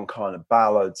 especially on kind of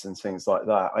ballads and things like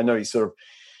that. I know he sort of,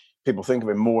 people think of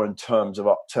him more in terms of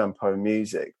up-tempo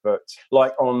music, but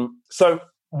like so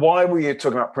why were you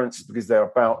talking about Prince? Because they're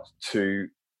about to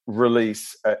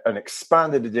release an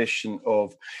expanded edition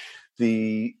of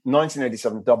the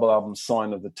 1987 double album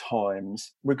Sign of the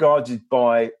Times, regarded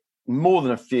by more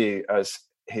than a few as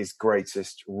his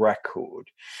greatest record.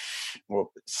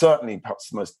 Well, certainly perhaps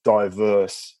the most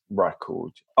diverse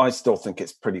record. I still think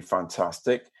it's pretty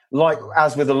fantastic. Like,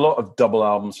 as with a lot of double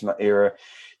albums from that era,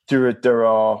 there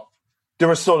are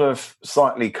sort of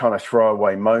slightly kind of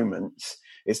throwaway moments.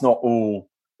 It's not all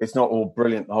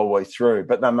brilliant the whole way through.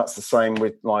 But then that's the same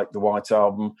with like the White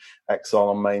Album, Exile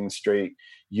on Main Street,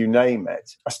 you name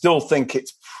it. I still think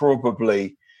it's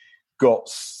probably got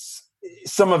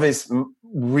some of his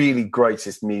really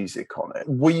greatest music on it.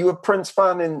 Were you a Prince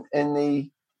fan in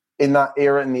that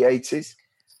era in the 80s?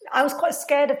 I was quite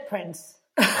scared of Prince.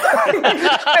 I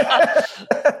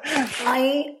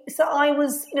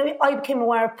became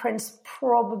aware of Prince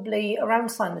probably around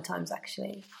Sign of the Times,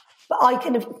 actually. But I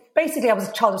was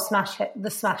a child of the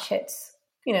smash hits,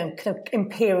 you know, kind of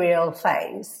imperial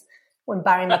phase when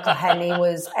Barry McElhenney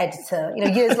was editor. You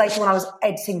know, years later when I was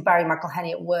editing Barry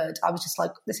McElhenney at Word, I was just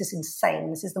like, this is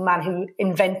insane. This is the man who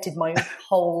invented my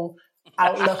whole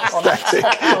outlook on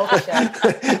pop culture.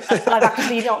 I've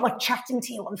actually not much chatting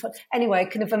to you on phone. Anyway,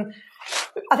 kind of,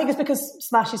 I think it's because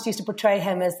Smashes used to portray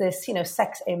him as this, you know,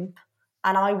 sex imp,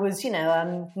 and I was, you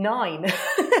know, 9,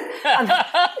 and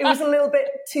it was a little bit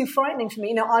too frightening for me.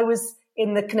 You know, I was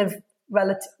in the kind of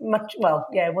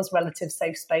it was relative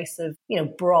safe space of, you know,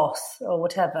 broth or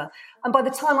whatever. And by the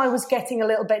time I was getting a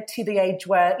little bit to the age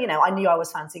where, you know, I knew I was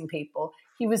fancying people,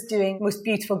 he was doing Most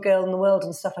Beautiful Girl in the World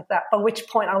and stuff like that, by which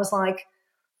point I was like,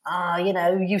 you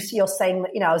know, you're saying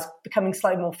that, you know, I was becoming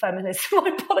slightly more feminist in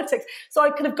my politics. So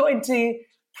I kind of got into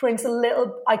Prince a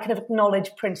little, I kind of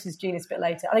acknowledged Prince's genius a bit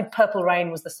later. I think Purple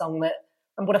Rain was the song that,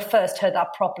 and when I first heard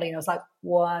that properly, and I was like,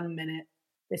 1 minute,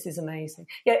 this is amazing.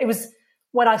 Yeah, it was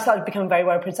when I started becoming very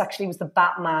aware of Prince, actually, it was the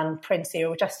Batman Prince era,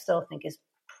 which I still think is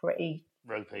pretty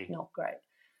ropey, not great.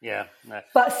 Yeah, no.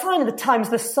 But Sign of the Times,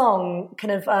 the song,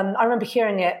 kind of, I remember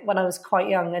hearing it when I was quite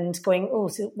young and going, oh,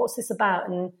 so what's this about?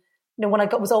 And, you know, when I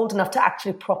was old enough to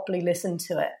actually properly listen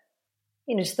to it,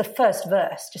 you know, just the first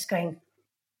verse, just going,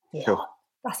 yeah, sure.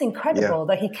 That's incredible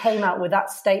that he came out with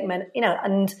that statement, you know,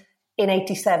 and in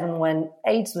 87 when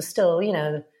AIDS was still, you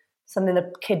know, something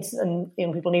that kids and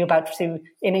young people knew about through,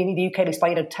 in the UK, at least by,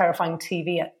 you know, terrifying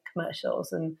TV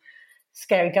commercials and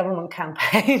scary government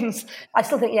campaigns. I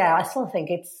still think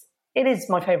it is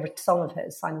my favourite song of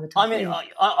his, Sign of the Times. I mean,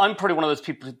 I'm probably one of those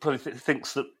people who probably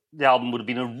thinks that the album would have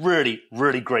been a really,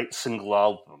 really great single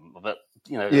album, but,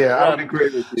 you know... Yeah, I would agree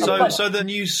with you. So the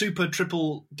new Super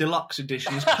Triple Deluxe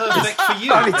edition is perfect for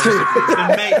you.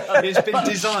 It's been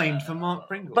designed for Mark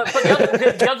Pringle. But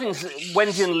the other thing is,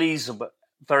 Wendy and Lisa were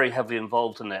very heavily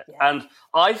involved in it. Yeah. And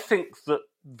I think that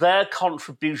their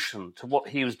contribution to what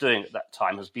he was doing at that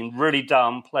time has been really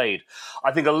downplayed.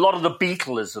 I think a lot of the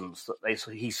Beatleisms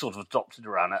that he sort of adopted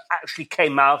around it actually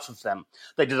came out of them.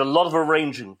 They did a lot of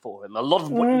arranging for him. A lot of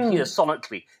what you hear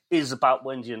sonically is about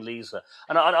Wendy and Lisa.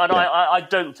 And I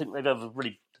don't think they've ever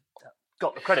really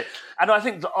got the credit. And I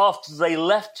think that after they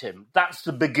left him, that's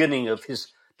the beginning of his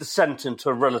descent into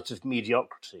a relative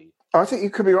mediocrity. I think you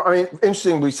could be right. I mean,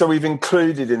 interestingly, so we've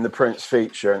included in the Prince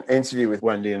feature an interview with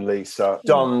Wendy and Lisa,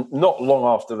 done not long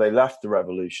after they left the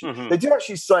Revolution. Mm-hmm. They do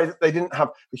actually say that they didn't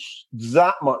have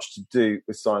that much to do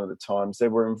with Sign of the Times. They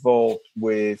were involved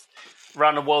with...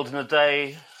 Round the World in a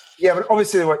Day. Yeah, but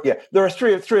obviously, there are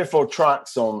three or four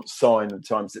tracks on Sign of the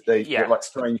Times that they get like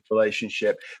Strange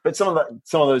Relationship, but some of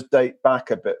those date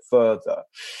back a bit further.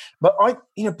 But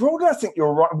broadly, I think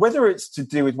you're right. Whether it's to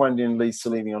do with Wendy and Lisa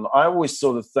leaving on, I always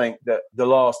sort of think that the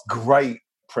last great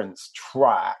Prince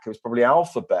track, it was probably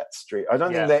Alphabet Street. I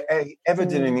don't think they ever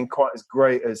did anything quite as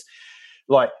great as,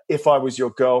 like, If I Was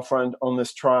Your Girlfriend on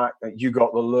this track, You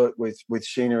Got the Look with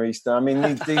Sheena Easton. I mean,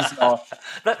 these are...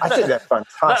 I think they're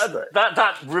fantastic.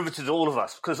 That riveted all of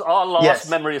us, because our last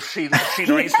memory of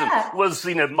Sheena Easton was,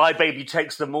 you know, My Baby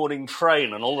Takes the Morning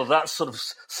Train and all of that sort of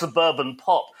suburban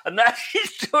pop. And now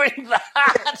she's doing that.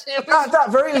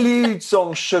 That very lewd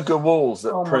song, Sugar Walls,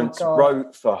 that Prince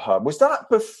wrote for her, was that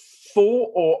before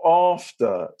before or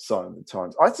after Sign of the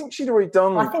Times? I think she'd already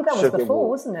done. I think that was Sugar before,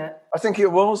 Waltz. wasn't it? I think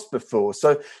it was before.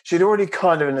 So she'd already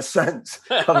kind of, in a sense,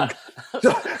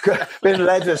 been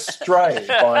led astray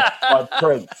by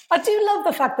Prince. I do love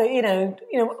the fact that, you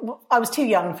know, I was too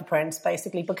young for Prince,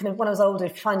 basically, but kind of when I was older,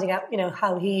 finding out, you know,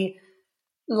 how he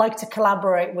liked to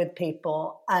collaborate with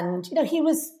people. And, you know, he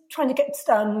was trying to get,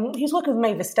 he was working with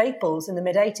Mavis Staples in the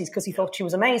mid-'80s because he thought she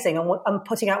was amazing and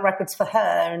putting out records for her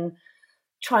and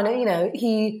trying to, you know,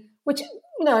 which,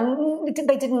 you know,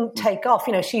 they didn't take off.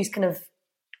 You know, she's kind of,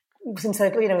 since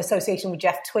her, you know, association with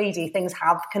Jeff Tweedy, things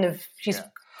have kind of, she's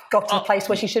got to the place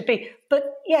where she should be.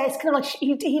 But yeah, it's kind of like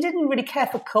he didn't really care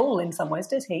for Cole in some ways,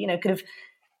 did he? You know, kind of,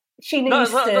 she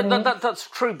needs that's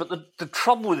true, but the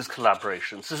trouble with his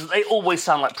collaborations is that they always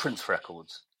sound like Prince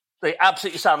records. They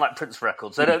absolutely sound like Prince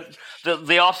records. They don't.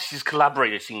 The artist he's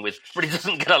collaborating with really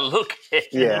doesn't get a look at it.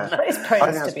 Yeah, but it's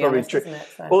Prince, to be honest, isn't it?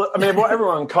 So. Well, I mean, what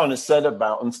everyone kind of said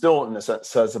about, and still in a sense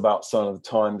says about Sign of the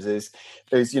Times is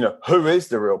you know, who is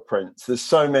the real Prince? There's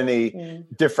so many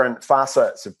different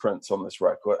facets of Prince on this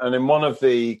record, and in one of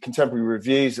the contemporary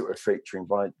reviews that we're featuring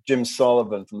by Jim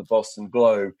Sullivan from the Boston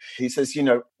Globe, he says, you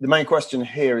know, the main question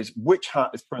here is which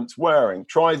hat is Prince wearing?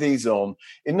 Try these on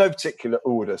in no particular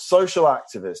order: social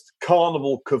activist,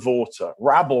 carnival cavorter,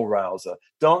 rabble rouser,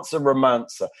 dancer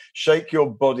romancer, shake your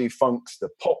body funkster,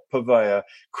 pop purveyor,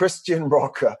 Christian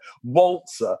rocker,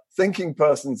 waltzer, thinking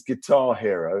person's guitar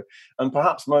hero, and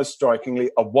perhaps most strikingly,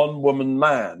 a one-woman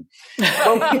man.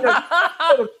 Well, you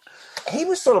know, he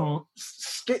was sort of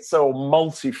schizo or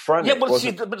multi-phrenic. Yeah, but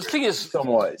the thing is, in some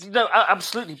ways. You know,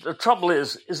 absolutely. The trouble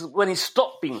is when he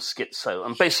stopped being schizo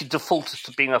and basically defaulted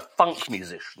to being a funk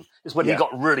musician is when he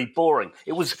got really boring.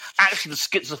 It was actually the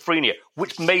schizophrenia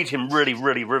which made him really,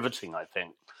 really riveting, I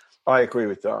think. I agree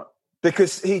with that.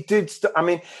 Because he did, I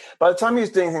mean, by the time he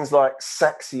was doing things like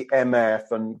Sexy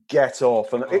MF and Get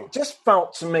Off, and it just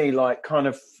felt to me like kind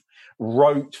of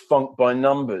rote funk by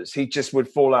numbers. He just would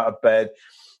fall out of bed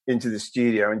into the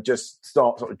studio and just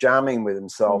start sort of jamming with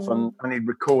himself, and he'd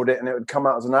record it, and it would come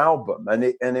out as an album.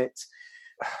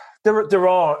 There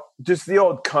are just the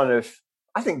odd kind of,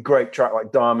 I think, great track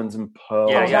like Diamonds and Pearls.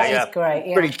 That is great.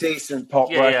 Yeah. Pretty decent pop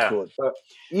record, but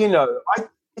you know,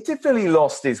 it did feel he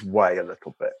lost his way a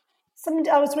little bit.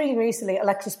 I was reading recently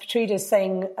Alexis Petridis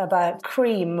saying about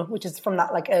Cream, which is from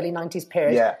that like early 90s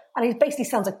period. Yeah. And he basically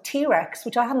sounds like T-Rex,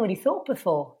 which I hadn't really thought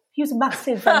before. He was a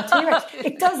massive T-Rex.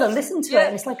 It does. I listen to it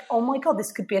and it's like, oh my God,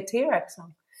 this could be a T-Rex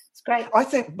song. It's great.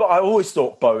 But I always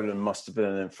thought Bolan must have been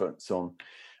an influence on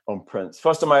Prince.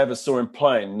 First time I ever saw him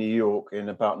play in New York in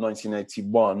about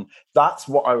 1981, that's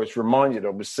what I was reminded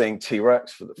of, was seeing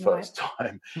T-Rex for the first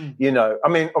time. You know, I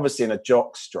mean, obviously in a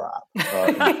jock strap.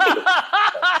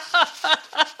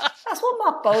 That's what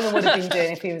Mark Bolan would have been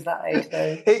doing if he was that age,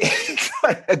 though.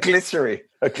 a glittery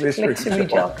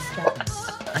jock strap.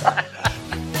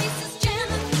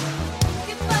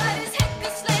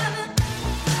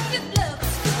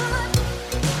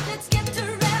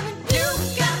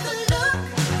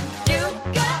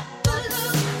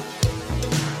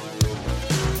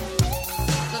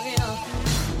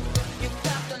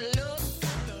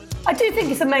 I do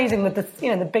think it's amazing that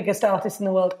the biggest artists in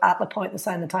the world at the point the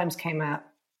Sign of the Times came out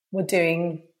were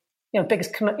doing, some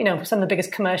of the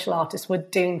biggest commercial artists were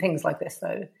doing things like this,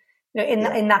 though. You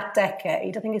know, in that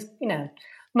decade, I think it's, you know,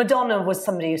 Madonna was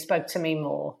somebody who spoke to me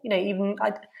more. You know, even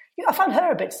I found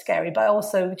her a bit scary, but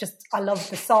also I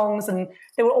loved the songs, and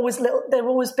there were always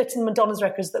bits in Madonna's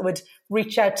records that would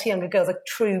reach out to younger girls, like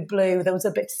True Blue. That was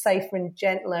a bit safer and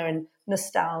gentler and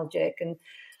nostalgic.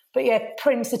 But yeah,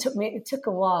 Prince, it took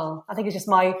a while. I think it's just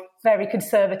my very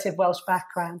conservative Welsh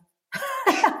background.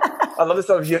 I love this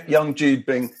sort of young Jude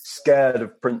being scared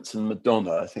of Prince and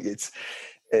Madonna. I think it's.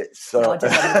 No, I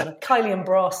didn't love Madonna. Kylie and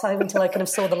Bros. Until I kind of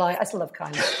saw the light. I still love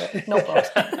Kylie, but not Bros.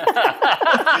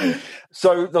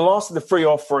 So the last of the free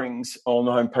offerings on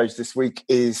the homepage this week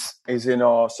is in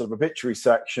our sort of obituary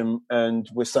section, and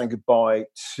we're saying goodbye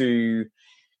to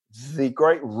the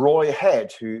great Roy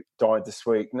Head, who died this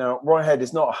week. Now, Roy Head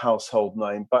is not a household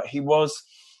name, but he was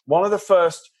one of the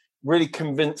first really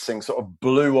convincing sort of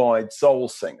blue-eyed soul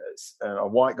singers, a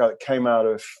white guy that came out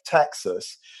of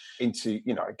Texas into,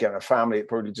 you know, again, a family that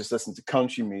probably just listened to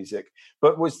country music,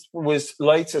 but was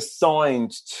later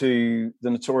signed to the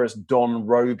notorious Don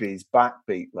Robey's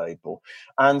Backbeat label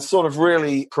and sort of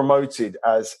really promoted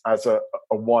as a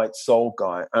white soul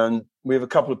guy. And we have a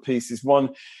couple of pieces.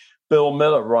 One, Bill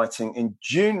Miller writing in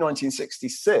June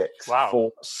 1966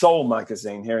 for Soul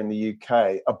magazine here in the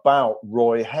UK about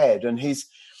Roy Head. And he's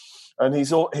And he's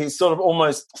sort of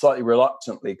almost slightly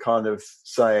reluctantly kind of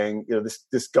saying,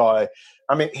 this guy.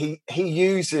 I mean, he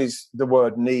uses the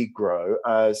word Negro,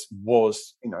 as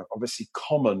was, obviously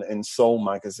common in soul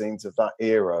magazines of that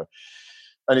era.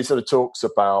 And he sort of talks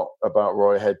about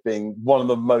Roy Head being one of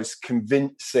the most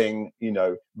convincing,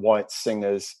 white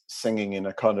singers singing in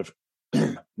a kind of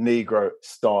Negro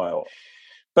style.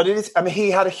 But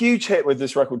he had a huge hit with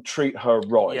this record, Treat Her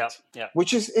Right,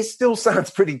 which it still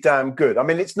sounds pretty damn good. I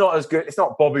mean, it's not as good. It's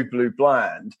not Bobby Blue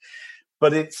Bland,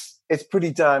 but it's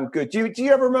pretty damn good. Do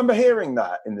you ever remember hearing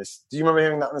that in this? Do you remember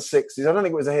hearing that in the 60s? I don't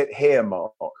think it was a hit here,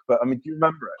 Mark, but I mean, do you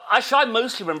remember it? Actually, I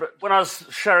mostly remember it when I was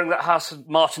sharing that house with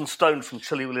Martin Stone from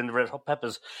Chili Willy and the Red Hot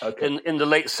Peppers in the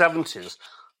late 70s.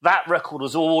 That record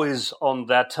was always on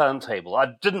their turntable.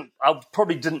 I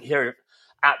probably didn't hear it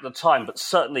at the time, but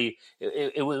certainly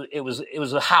it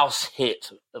was a house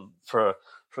hit for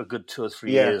a good 2 or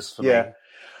 3 years for me.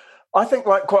 I think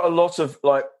quite a lot of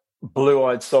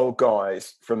blue-eyed soul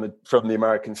guys from the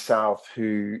American South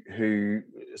who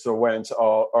sort of went into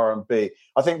R&B.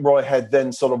 I think Roy Head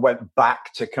then sort of went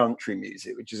back to country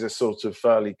music, which is a sort of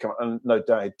fairly, no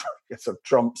doubt, it's a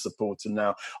Trump supporter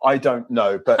now. I don't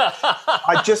know, but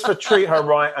I just for Treat Her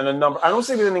Right and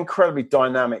also he was an incredibly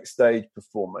dynamic stage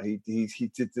performer. He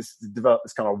developed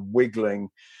this kind of wiggling,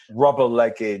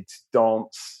 rubber-legged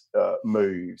dance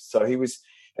moves. So he was.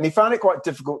 And he found it quite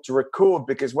difficult to record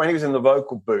because when he was in the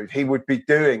vocal booth, he would be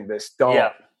doing this dance.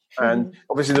 Yeah. And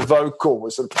obviously the vocal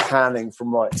was sort of panning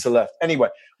from right to left. Anyway,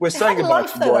 we're saying goodbye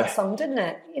to Roy. That song, didn't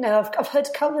it? I've heard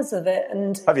covers of it.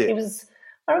 And have you?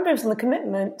 I remember it was on The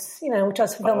Commitments, which I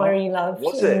was a film I really loved.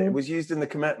 Was it? It was used in The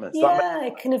Commitments? Yeah, I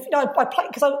played,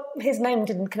 because his name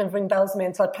didn't kind of ring bells to me,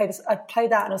 and so I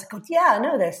played that, and I was like, God, yeah, I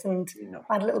know this. And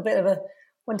I had a little bit of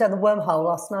went down the wormhole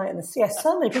last night, and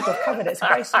so many people have covered it. It's a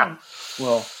great song.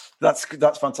 Well, that's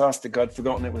fantastic. I'd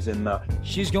forgotten it was in that.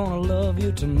 She's gonna love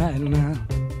you tonight now,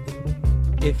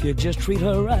 if you just treat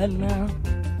her right now.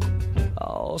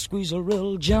 Oh, squeeze her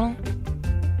real gentle,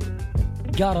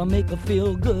 gotta make her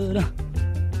feel good.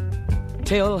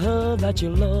 Tell her that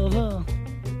you love her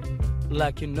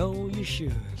like you know you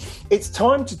should. It's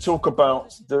time to talk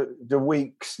about the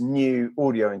week's new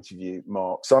audio interview,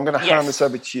 Mark. So I'm going to hand this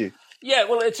over to you. Yeah,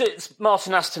 well, it's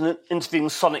Martin Aston interviewing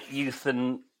Sonic Youth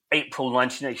in April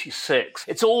 1986.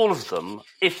 It's all of them.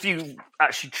 If you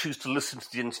actually choose to listen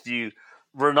to the interview,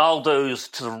 Ronaldo's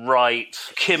to the right,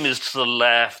 Kim is to the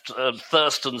left,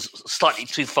 Thurston's slightly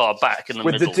too far back in the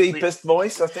middle. With the deepest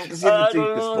voice, I think. Is it the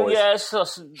deepest voice? Yes,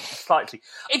 slightly.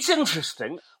 It's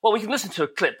interesting. Well, we can listen to a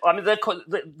clip. I mean,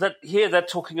 they're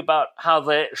talking about how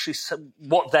they actually said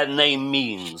what their name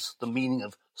means, the meaning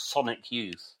of Sonic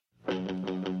Youth.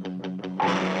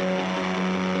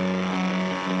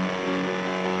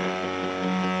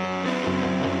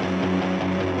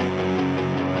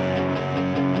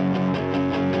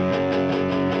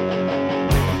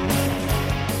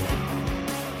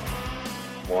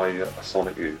 Why a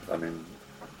Sonic Youth? I mean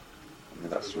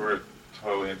that's we're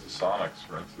totally into sonics.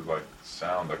 We're into like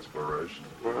sound exploration.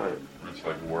 Right. We're into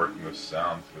like working with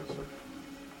sound to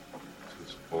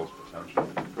its fullest potential.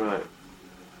 Right.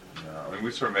 Yeah. I mean,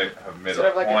 we sort of have made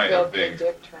a point of being.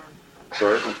 Dick term.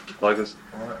 Sorry, like this.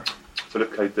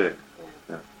 Philip K. Dick.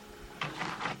 Yeah.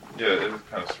 Yeah, it is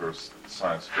kind of sort of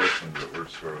science fiction, but we're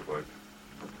sort of like.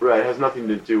 Right. It has nothing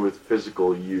to do with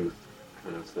physical youth,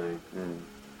 kind of thing.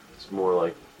 It's more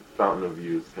like fountain of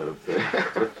youth kind of thing.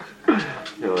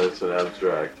 It's an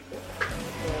abstract.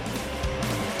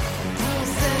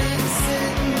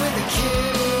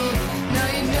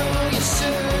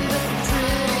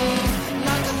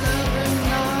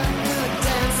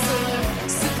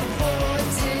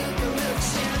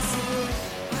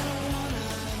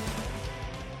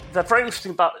 They're very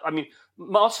interesting about,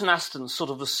 Martin Aston sort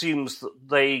of assumes that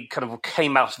they kind of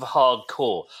came out of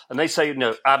hardcore, and they say,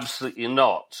 no, absolutely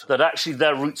not. That actually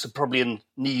their roots are probably in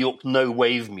New York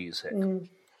no-wave music,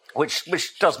 which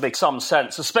does make some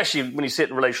sense, especially when you see it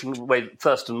in relation to the way that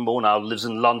Thurston Moore now lives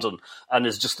in London and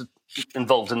is just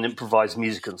involved in improvised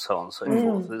music and so on and so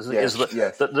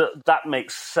forth. That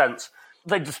makes sense.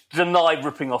 They just deny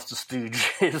ripping off the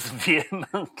Stooges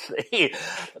vehemently.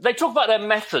 They talk about their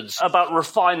methods, about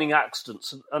refining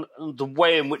accents and the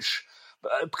way in which...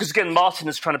 Because, again, Martin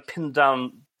is trying to pin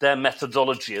down their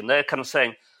methodology, and they're kind of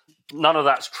saying, none of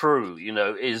that's true,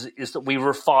 is that we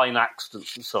refine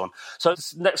accents and so on. So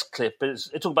this next clip, it's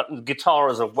talking about the guitar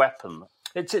as a weapon.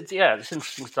 It's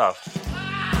interesting stuff.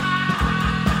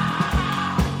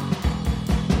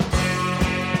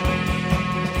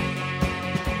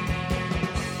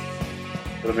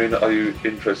 But are you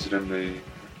interested in the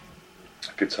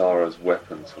guitar as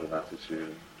weapon sort of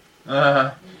attitude?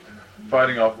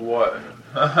 Fighting off what?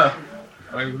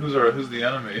 I mean, who's the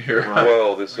enemy here?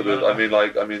 Well, there's sort of, I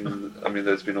mean,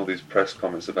 there's been all these press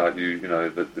comments about you, you know,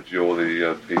 that you're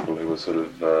the people who are sort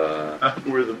of,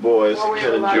 we're the boys.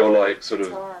 You're like sort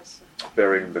of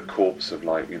burying the corpse of,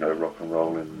 like, you know, rock and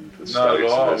roll and the Not at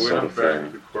Stones all. and this We're sort not of burying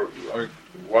thing. the corpse. I mean,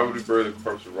 why would we bury the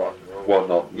corpse of rock and roll? Well,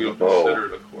 not we don't well.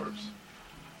 consider it a corpse.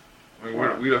 I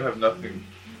mean, we don't have nothing.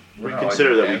 We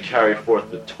consider that we carry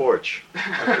forth the torch,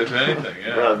 if anything,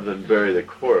 yeah. rather than bury the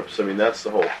corpse. I mean, that's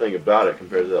the whole thing about it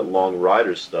compared to that Long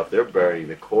Rider stuff. They're burying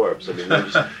the corpse. I mean, they're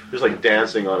just like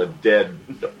dancing on a dead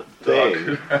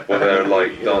thing. Well, they're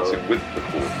like dancing with the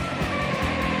corpse.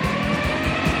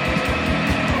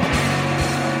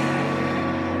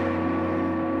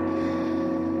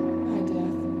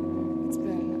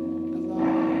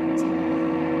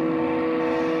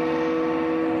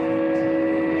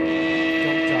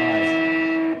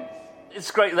 It's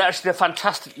great. They're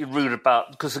fantastically rude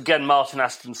about, because again, Martin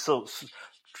Aston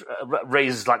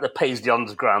raises like the Paisley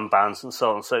Underground bands and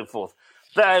so on and so forth.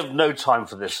 They have no time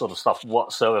for this sort of stuff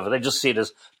whatsoever. They just see it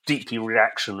as deeply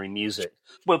reactionary music.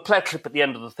 We'll play a clip at the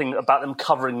end of the thing about them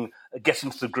covering "Get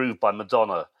Into the Groove" by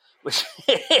Madonna. Which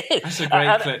that's a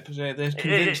great clip. They're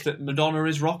convinced that Madonna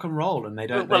is rock and roll, and they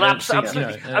don't. Well, they don't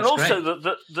absolutely. See, and also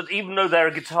that even though they're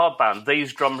a guitar band, they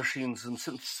use drum machines and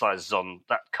synthesizers on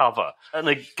that cover. And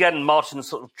again, Martin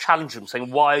sort of challenged him,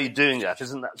 saying, "Why are you doing that?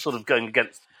 Isn't that sort of going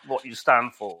against what you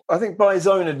stand for?" I think by his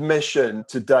own admission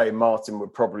today, Martin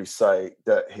would probably say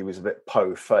that he was a bit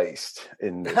po-faced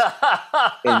in this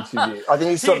interview. I think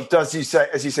he sort of does,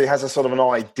 as you say, has a sort of an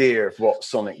idea of what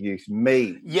Sonic Youth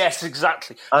means. Yes,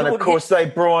 exactly. And of course, they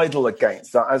bridle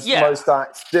against that, as most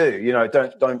acts do. You know,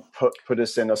 don't put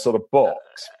us in a sort of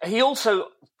box. He also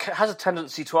has a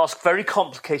tendency to ask very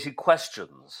complicated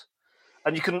questions,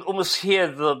 and you can almost hear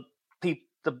the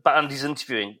band he's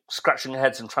interviewing scratching their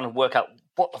heads and trying to work out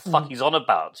what the fuck he's on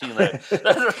about. You know,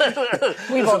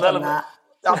 we've all done that.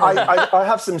 I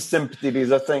have some sympathy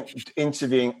because I think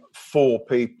interviewing 4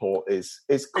 people is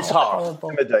it's hard.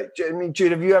 Intimidating. I mean,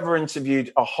 Jude, have you ever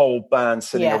interviewed a whole band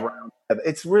sitting around?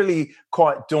 It's really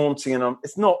quite daunting, and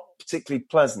it's not particularly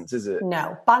pleasant, is it?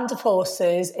 No. Band of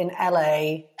Horses in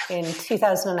LA in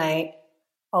 2008.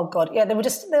 Oh God, yeah,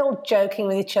 they're all joking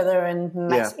with each other and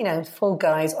you know, full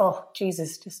guys. Oh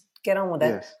Jesus, just get on with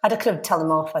it. Yes. I could have tell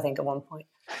them off, I think, at one point.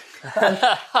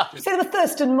 So with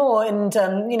Thurston Moore and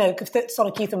you know,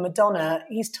 Sonic Youth and Madonna,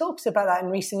 he's talked about that in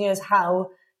recent years. How,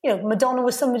 you know, Madonna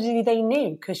was somebody they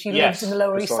knew because she lived in the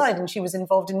Lower East Side and she was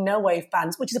involved in no wave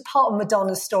bands, which is a part of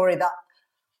Madonna's story that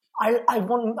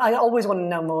I always want to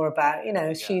know more about. You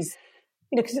know, she's,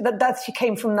 you know, because she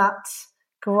came from that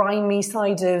grimy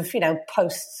side of, you know,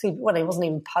 it wasn't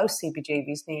even post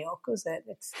CBGB's New York, was it?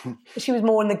 She was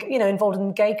more in the, you know, involved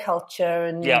in gay culture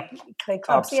and clay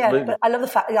clubs. Absolutely. Yeah, but I love the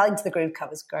fact that Into the Groove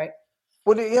cover's great.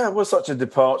 Well, it was such a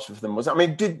departure for them, was it? I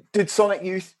mean, did Sonic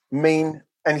Youth mean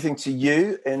anything to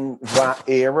you in that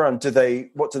era, and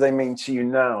what do they mean to you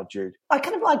now, Jude? I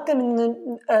kind of liked them in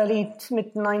the early to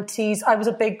mid-90s. I was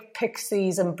a big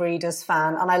Pixies and Breeders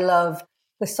fan, and I love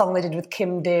the song they did with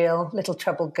Kim Deal, Little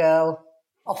Trouble Girl,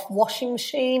 off Washing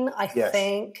Machine, I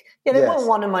think. Yeah, they weren't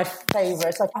one of my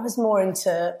favourites. Like, I was more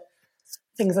into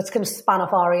things that's kind of span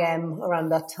off R.E.M. around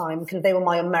that time, because they were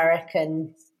my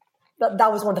American...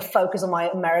 That was one of the focus of my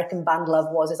American band love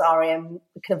was R.E.M.,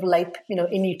 kind of late, you know,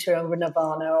 In Utero,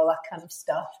 Nirvana, all that kind of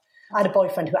stuff. I had a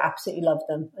boyfriend who absolutely loved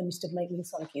them and used to make me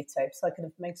Sonic Youth tapes, so I kind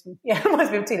of made some,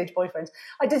 reminds me of teenage boyfriends.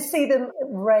 I did see them at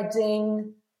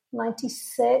Reading,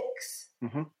 96.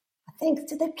 Mm-hmm. I think,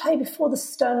 did they play before the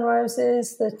Stone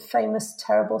Roses, the famous,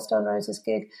 terrible Stone Roses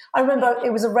gig? I remember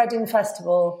it was a Reading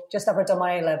festival just after I'd done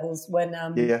my A-levels when,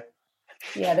 there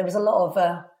was a lot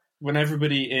of... when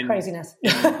everybody in craziness.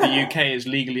 in the UK is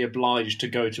legally obliged to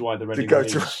go to either Reading or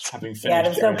having finished. Yeah,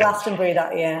 there was no Glastonbury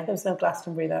that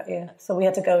year. So we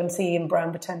had to go and see Ian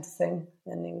Brown pretend to sing,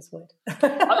 and it was weird.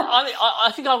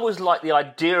 I think I always liked the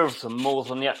idea of them more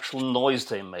than the actual noise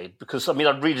they made, because, I mean,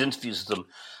 I'd read interviews with them,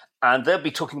 and they'd be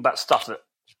talking about stuff that,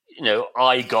 you know,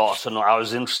 I got and I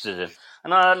was interested in.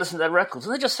 And I listened to their records,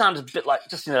 and they just sounded a bit like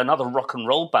just, you know, another rock and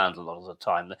roll band a lot of the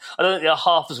time. I don't think they're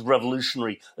half as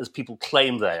revolutionary as people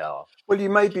claim they are. Well, you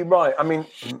may be right. I mean,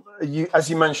 as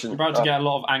you mentioned... You're about to get a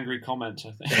lot of angry comments,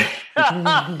 I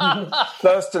think.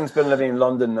 Thurston's been living in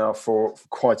London now for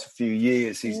quite a few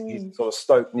years. He's sort of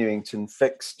Stoke Newington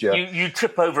fixture. You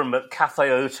trip over him at Cafe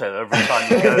Oto every time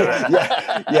you go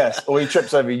there. Yes, or he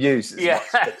trips over you. He's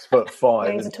 6'5".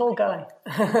 Yeah, he's a tall guy.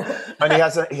 And he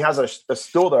has a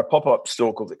store there, a pop-up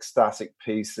store called Ecstatic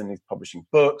Peace, and he's publishing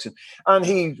books. And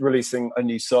he's releasing a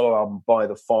new solo album, By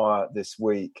the Fire, this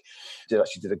week.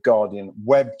 Actually did a Guardian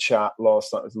web chat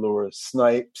last night with Laura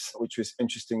Snapes, which was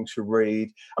interesting to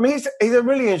read. I mean, he's a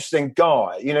really interesting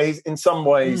guy. You know, he's in some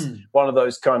ways one of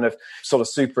those kind of sort of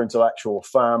super intellectual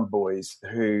fanboys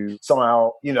who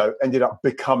somehow, you know, ended up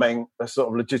becoming a sort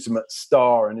of legitimate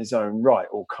star in his own right,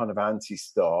 or kind of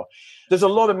anti-star. There's a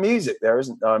lot of music there,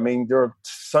 isn't there? I mean, the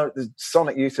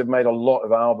Sonic Youth have made a lot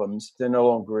of albums. They no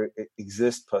longer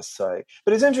exist per se.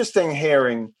 But it's interesting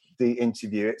hearing the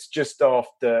interview. It's just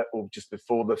after or just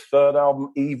before the third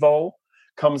album, Evol,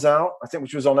 comes out, I think,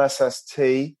 which was on SST.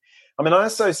 I mean, I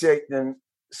associate them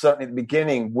certainly at the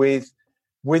beginning with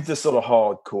the sort of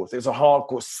hardcore. There's a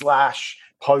hardcore slash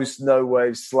post no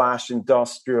wave slash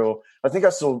industrial. I think I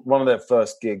saw one of their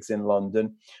first gigs in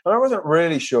London, and I wasn't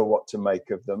really sure what to make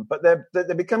of them. But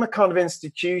they became a kind of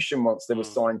institution once they were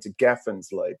signed to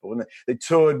Geffen's label, and they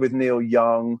toured with Neil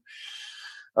Young.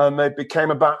 And they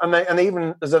became and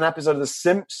even there's an episode of The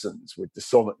Simpsons with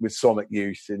Sonic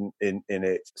Youth in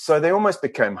it. So they almost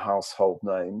became household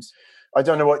names. I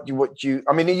don't know what you.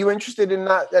 I mean, are you interested in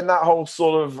that whole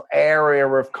sort of area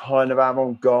of kind of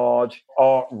avant-garde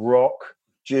art rock,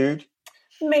 Jude?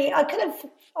 Me,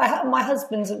 my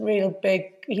husband's a real big.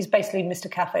 He's basically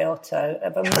Mr. Cafe Otto.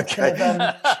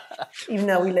 Even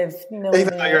though we live,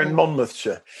 even though you're in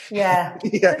Monmouthshire. Yeah,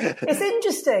 it's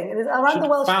interesting. Around the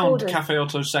Welsh borders. Cafe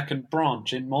Otto's second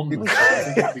branch in Monmouth.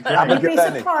 You'd be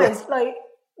surprised. Like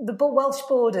the Welsh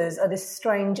borders are this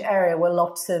strange area where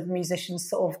lots of musicians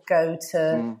sort of go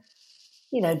to.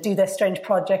 Do their strange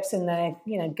projects in their,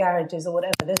 garages or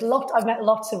whatever. I've met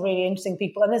lots of really interesting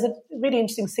people, and there's a really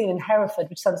interesting scene in Hereford,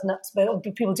 which sounds nuts, but it'll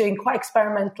be people doing quite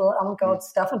experimental avant-garde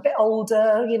stuff, a bit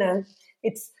older,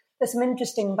 there's some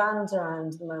interesting bands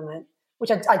around at the moment,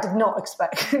 which I did not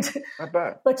expect. I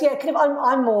bet. But yeah, kind of,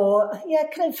 I'm more,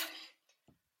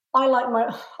 I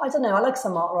like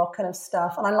some art rock kind of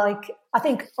stuff, and I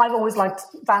think I've always liked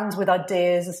bands with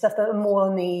ideas and stuff that are more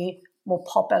on the more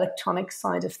pop electronic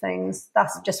side of things.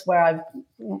 That's just where I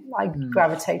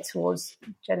gravitate towards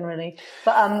generally.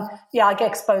 But I get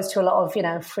exposed to a lot of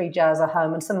free jazz at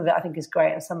home, and some of it I think is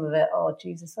great, and some of it, oh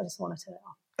Jesus, I just want to turn it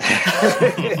off.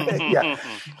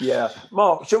 yeah.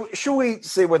 Mark, shall we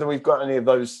see whether we've got any of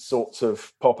those sorts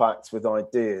of pop acts with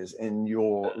ideas in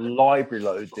your library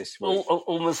load this week?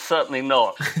 Almost certainly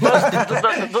not.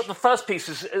 The first piece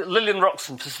is Lillian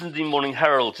Roxon to Sydney Morning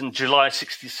Herald in July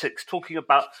 '66, talking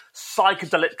about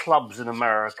psychedelic clubs in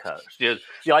America. The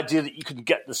idea that you can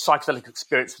get the psychedelic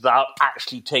experience without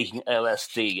actually taking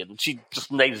LSD, and she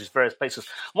just names these various places.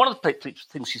 One of the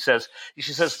things she says,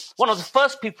 one of the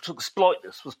first people to exploit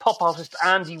this was pop artist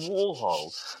Andy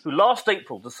Warhol, who last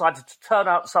April decided to turn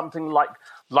out something like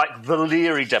the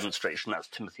Leary demonstration, that's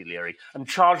Timothy Leary, and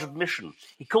charge admission.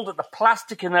 He called it the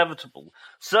Plastic Inevitable,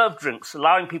 served drinks,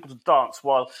 allowing people to dance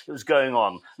while it was going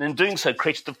on, and in doing so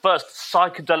created the first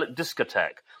psychedelic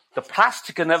discotheque. The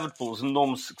Plastic Inevitable was an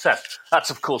enormous success. That's,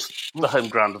 of course, the home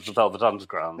ground of the Velvet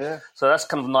Underground. Yeah. So that's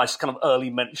kind of a nice kind of early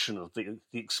mention of the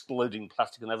exploding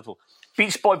Plastic Inevitable.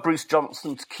 Beach Boy Bruce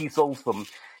Johnson to Keith Oldham.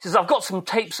 He says, I've got some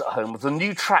tapes at home with the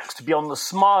new tracks to be on the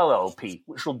Smile LP,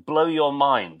 which will blow your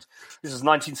mind. This is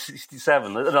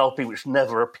 1967, an LP which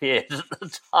never appeared at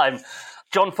the time.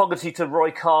 John Fogerty to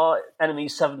Roy Carr, Enemy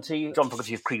 70. John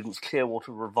Fogerty of Creedence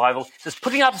Clearwater Revival. He says,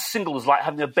 putting out a single is like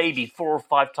having a baby 4 or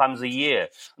 5 times a year,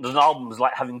 and an album is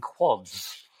like having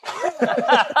quads.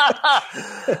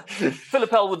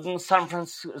 Philip Elwood in San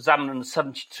Francisco Examiner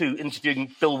 72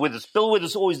 interviewing Bill Withers. Bill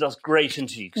Withers always does great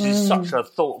interviews because he's such a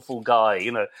thoughtful guy,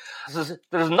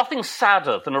 There is nothing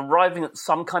sadder than arriving at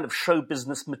some kind of show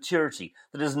business maturity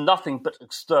that is nothing but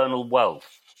external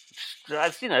wealth.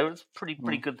 It's a pretty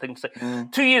good thing to say.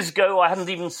 2 years ago, I hadn't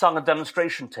even sung a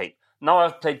demonstration tape. Now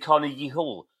I've played Carnegie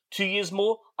Hall. 2 years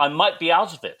more, I might be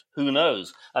out of it. Who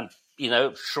knows? And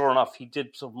sure enough, he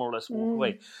did sort of more or less walk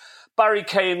away. Barry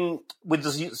Kane with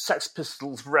the Sex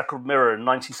Pistols record Mirror in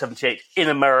 1978 in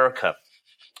America.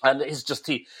 And he's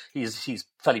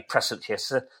fairly prescient here.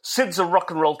 So, Sid's a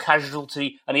rock and roll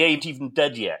casualty, and he ain't even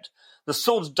dead yet. The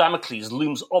sword of Damocles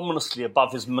looms ominously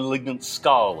above his malignant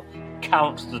skull.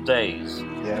 Count the days.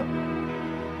 Yeah.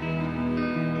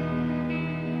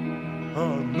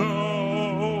 And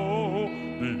now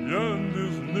the end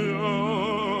is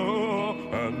near.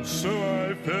 And so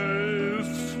I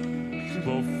face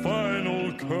the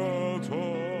final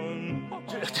curtain.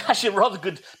 Actually, a rather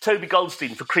good Toby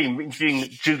Goldstein for Cream interviewing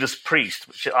Judas Priest,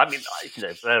 which, I mean,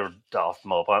 they're a daft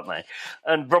mob, aren't they?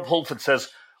 And Rob Halford says,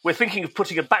 we're thinking of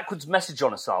putting a backwards message on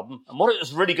this album, and what it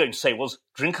was really going to say was,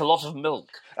 drink a lot of milk.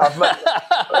 I've met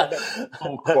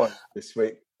all quite this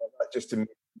week. Just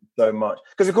amused so much.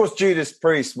 Because, of course, Judas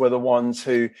Priest were the ones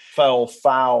who fell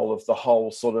foul of the whole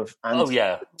sort of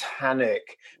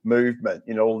anti-satanic movement.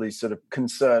 You know, all these sort of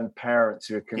concerned parents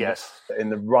who are in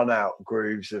the run-out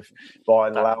grooves of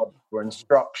vinyl albums were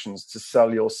instructions to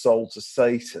sell your soul to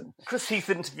Satan. Chris Heath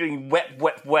interviewing Wet,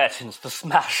 Wet, Wet in the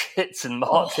Smash Hits in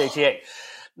March 88.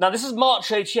 Now, this is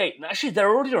March 88, and actually they're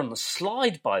already on the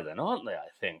slide by then, aren't they, I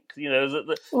think? You know,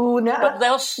 no,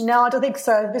 I don't think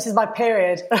so. This is my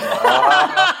period. The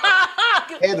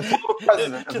former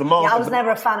president of the market. I was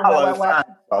never a fan of Wet, Wet, Wet.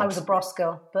 I was a Bros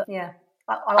girl, but yeah.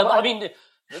 I mean,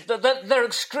 they're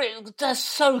extreme. They're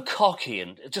so cocky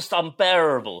and just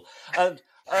unbearable.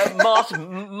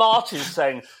 Martin's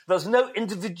saying there's no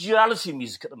individuality in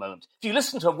music at the moment. If you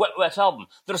listen to a Wet Wet album,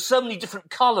 there are so many different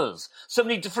colours, so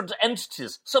many different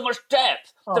entities, so much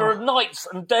depth. There are nights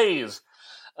and days.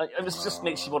 It just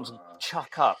makes you want to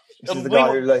chuck up. This is the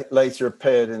guy who later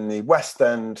appeared in the West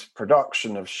End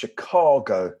production of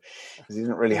Chicago, because he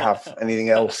didn't really have anything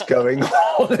else going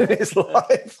on in his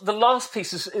life. The last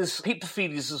piece is Pete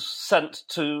Paphides is sent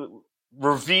to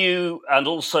review and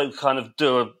also kind of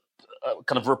do a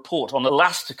kind of report on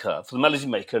Elastica for the Melody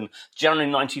Maker in January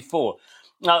 94.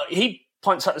 Now, he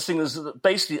points out this thing is that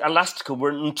basically Elastica were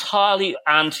entirely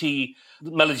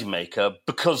anti-Melody Maker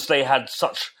because they had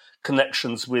such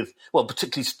connections with, well,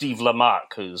 particularly Steve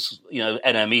Lamacq, who's, you know,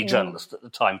 NME journalist at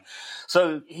the time.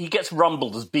 So he gets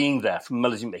rumbled as being there from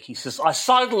Melody Maker. He says, I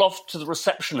sidled off to the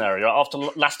reception area after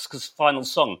Elastica's final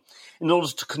song in order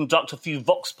to conduct a few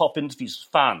vox pop interviews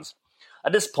with fans.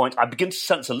 At this point, I begin to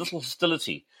sense a little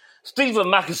hostility. Steve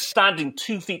Lamacq is standing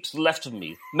 2 feet to the left of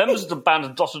me. Members of the band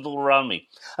are dotted all around me.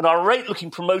 An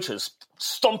irate-looking promoter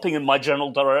stomping in my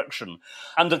general direction.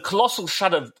 And a colossal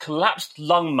shadow of Collapsed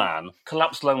Lung Man,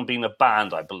 Collapsed Lung being a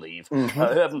band, I believe,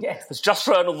 has just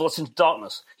thrown all of us into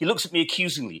darkness. He looks at me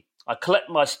accusingly. I collect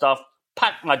my stuff,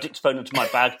 pack my dictaphone into my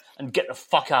bag, and get the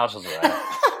fuck out of there.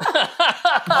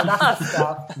 That's the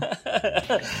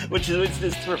stuff. which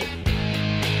is terrific.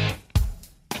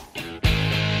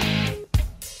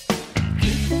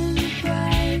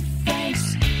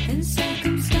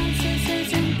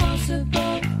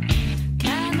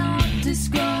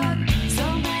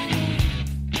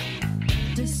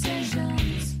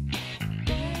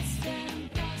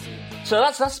 So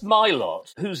that's my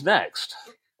lot. Who's next?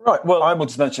 Right, well, I will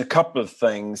just mention a couple of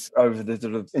things over the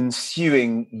sort of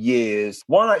ensuing years.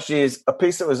 One actually is a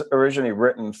piece that was originally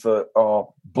written for our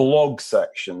blog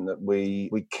section that we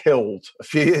killed a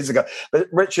few years ago. But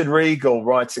Richard Regal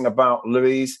writing about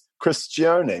Louise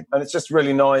Christione. And it's just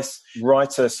really nice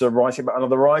writer, so writing about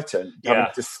another writer, having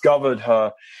discovered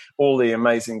her, all the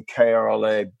amazing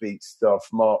KRLA beat stuff,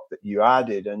 Mark, that you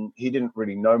added. And he didn't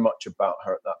really know much about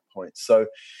her at that point. So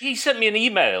he sent me an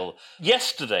email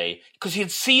yesterday because he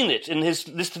had seen it in his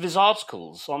list of his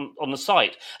articles on the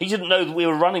site. He didn't know that we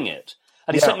were running it.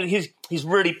 And he sent me, he's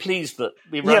really pleased that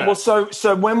we ran it. Well,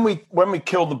 so when we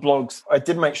killed the blogs, I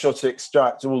did make sure to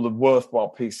extract all the worthwhile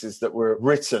pieces that were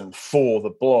written for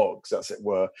the blogs, as it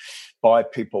were, by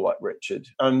people like Richard.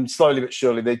 And slowly but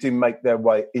surely, they do make their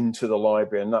way into the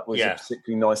library, and that was a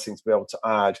particularly nice thing to be able to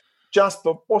add.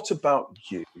 Jasper, what about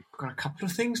you? I've got a couple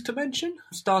of things to mention,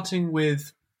 starting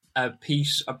with a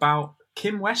piece about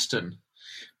Kim Weston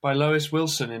by Lois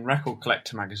Wilson in Record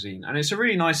Collector magazine. And it's a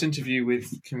really nice interview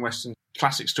with Kim Weston.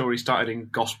 Classic story, started in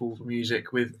gospel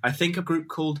music with, I think, a group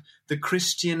called the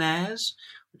Christianaires,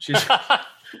 which is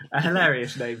a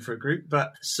hilarious name for a group.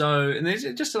 But and it's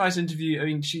just a nice interview. I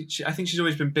mean, I think she's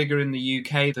always been bigger in the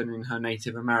UK than in her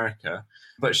native America.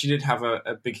 But she did have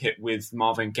a big hit with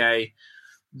Marvin Gaye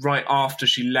right after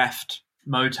she left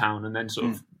Motown, and then sort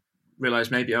of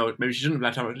realised maybe she shouldn't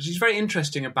have left her. She's very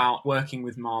interesting about working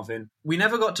with Marvin. We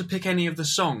never got to pick any of the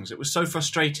songs. It was so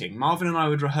frustrating. Marvin and I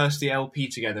would rehearse the LP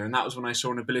together, and that was when I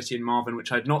saw an ability in Marvin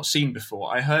which I'd not seen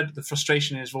before. I heard the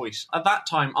frustration in his voice. At that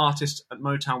time, artists at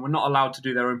Motown were not allowed to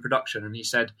do their own production, and he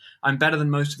said, I'm better than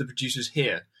most of the producers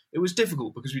here. It was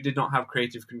difficult because we did not have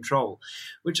creative control,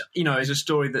 which, you know, is a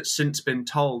story that's since been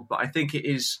told, but I think it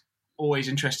is always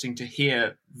interesting to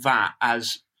hear that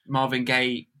as Marvin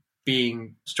Gaye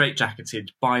being straitjacketed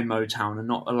by Motown and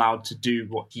not allowed to do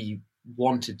what he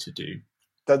wanted to do.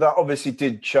 So that obviously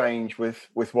did change with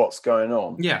what's going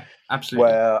on. Yeah,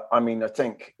 absolutely. Where, I mean, I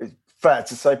think fair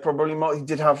to say, probably Mark, he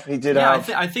did have.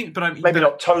 I think, but maybe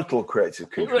not total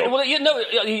creative control. Well,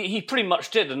 he pretty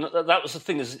much did, and that was the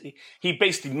thing, is he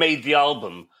basically made the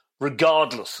album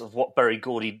regardless of what Berry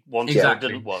Gordy wanted or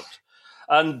didn't want.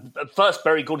 And at first,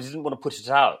 Berry Gordy didn't want to put it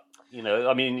out.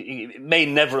 I mean, it may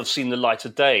never have seen the light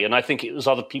of day, and I think it was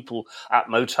other people at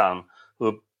Motown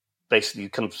who basically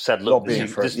kind of said, "Look, this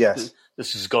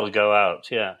has got to go out."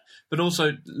 Yeah. But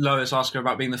also, Lois asked her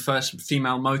about being the first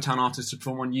female Motown artist to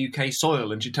perform on UK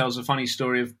soil, and she tells a funny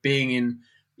story of being in,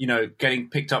 getting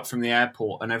picked up from the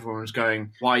airport, and everyone was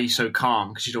going, "Why are you so calm?"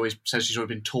 Because she's always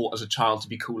been taught as a child to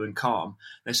be cool and calm.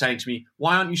 They're saying to me,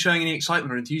 "Why aren't you showing any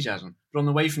excitement or enthusiasm?" But on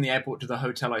the way from the airport to the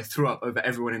hotel, I threw up over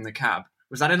everyone in the cab.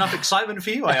 Was that enough excitement for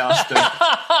you? I asked her.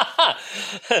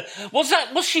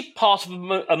 Was she part of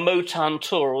a Motown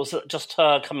tour, or was it just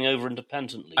her coming over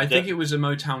independently? I think it was a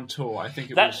Motown tour. I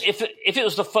think it was. If it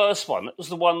was the first one, it was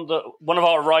the one that one of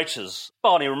our writers,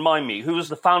 Barney, remind me, who was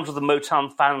the founder of the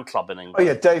Motown fan club in England. Oh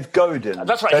yeah, Dave Godin.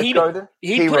 That's right. He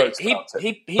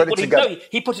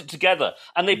put it together,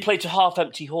 and they played to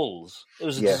half-empty halls. It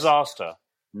was a disaster.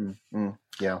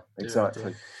 Yeah,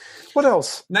 exactly. What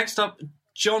else? Next up,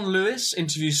 John Lewis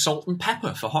interviews Salt and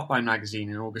Pepper for Hotline magazine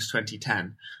in August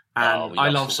 2010. And I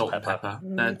love Salt and Pepper.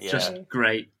 They're just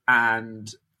great.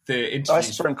 And the interviews... I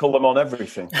sprinkle them on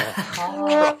everything.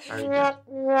 Very good.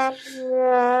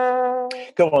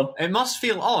 Go on. It must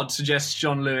feel odd, suggests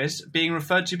John Lewis, being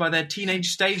referred to by their teenage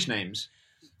stage names.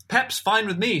 Pep's fine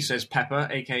with me, says Pepper,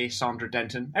 a.k.a. Sandra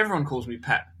Denton. Everyone calls me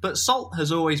Pep. But Salt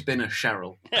has always been a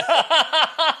Cheryl.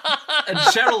 And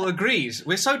Cheryl agrees.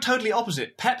 We're so totally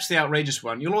opposite. Pep's the outrageous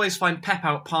one. You'll always find Pep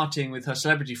out partying with her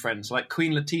celebrity friends like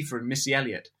Queen Latifah and Missy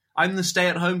Elliott. I'm the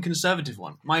stay-at-home conservative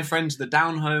one. My friends are the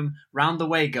down-home,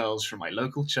 round-the-way girls from my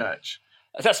local church.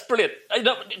 That's brilliant.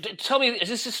 Tell me, is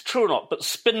this true or not? But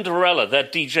Spinderella, their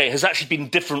DJ, has actually been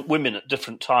different women at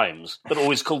different times, but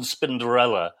always called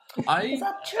Spinderella. Is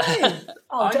that true?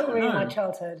 Don't ruin my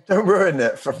childhood. Don't ruin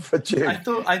it for June.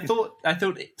 I thought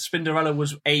Spinderella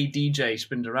was a DJ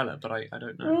Spinderella, but I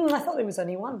don't know. I thought there was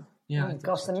only one. Yeah. Oh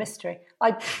gosh, the mystery.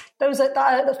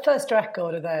 The first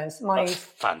record of theirs. My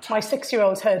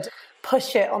 6-year-old heard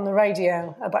Push It on the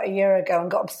radio about a year ago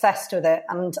and got obsessed with it.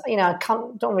 And I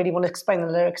don't really want to explain the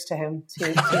lyrics to him.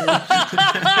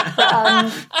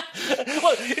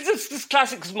 Well, it's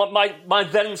classic because my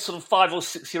then sort of 5 or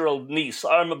 6 year old niece,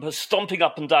 I remember her stomping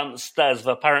up and down the stairs of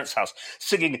her parents' house,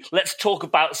 singing "Let's Talk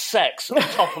About Sex" at the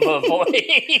top of her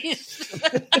voice.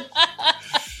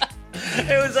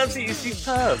 It was absolutely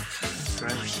superb.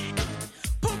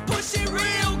 Push it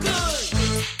real good.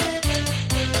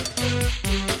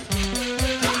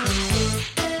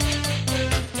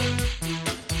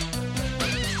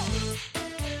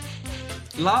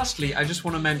 Lastly, I just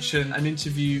want to mention an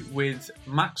interview with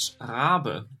Max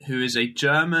Rabe, who is a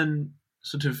German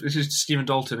this is Stephen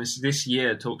Dalton, this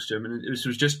year talks to him, and it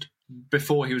was just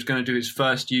before he was going to do his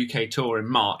first UK tour in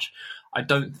March. I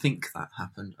don't think that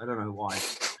happened. I don't know why.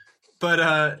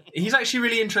 But he's actually a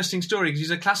really interesting story because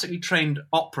he's a classically trained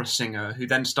opera singer who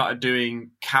then started doing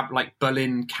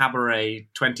Berlin cabaret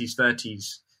 20s,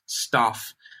 30s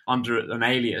stuff under an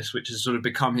alias, which has sort of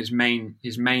become his main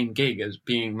gig as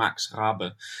being Max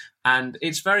Rabe. And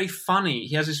it's very funny.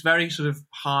 He has this very sort of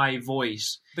high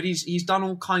voice, but he's done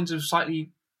all kinds of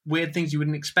slightly weird things you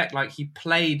wouldn't expect. Like he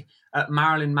played at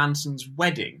Marilyn Manson's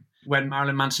wedding when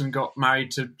Marilyn Manson got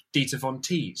married to Dieter Von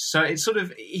Teese. So it's sort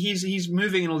of, he's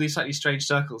moving in all these slightly strange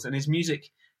circles, and his music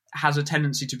has a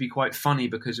tendency to be quite funny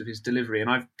because of his delivery. And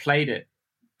I've played it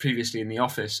previously in the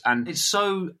office, and it's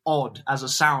so odd as a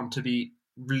sound to be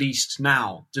released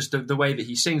now. Just the way that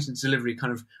he sings and delivery,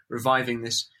 kind of reviving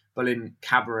this Berlin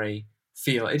cabaret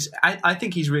feel. I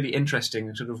think he's really interesting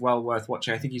and sort of well worth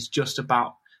watching. I think he's just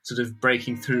about sort of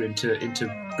breaking through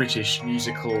into British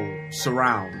musical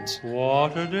surrounds.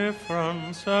 What a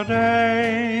difference a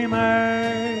day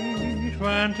made,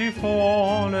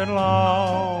 24 little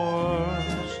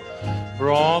hours,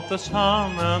 brought the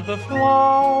sun and the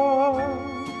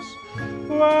flowers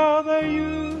where they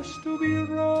used to be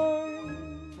rain.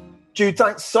 Jude,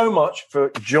 thanks so much for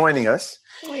joining us.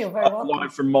 Oh, you're very welcome.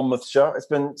 Live from Monmouthshire. It's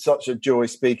been such a joy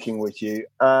speaking with you.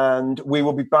 And we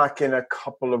will be back in a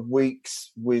couple of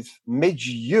weeks with Midge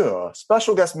Ure,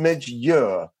 special guest Midge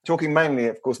Ure, talking mainly,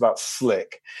 of course, about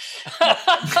Slick.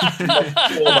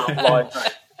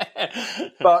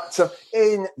 But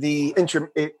in the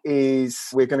interim,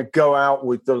 we're going to go out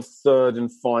with the third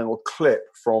and final clip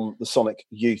from the Sonic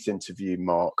Youth interview,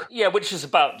 Mark. Yeah, which is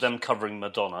about them covering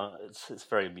Madonna. It's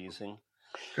very amusing.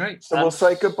 Great. So we'll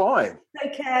say goodbye.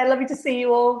 Take care. Lovely to see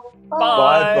you all.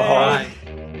 Bye. Bye.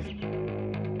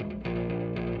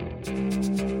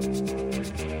 Bye.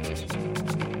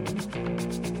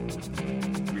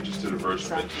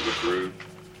 version of Into the Groove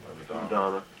by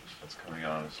Madonna. That's coming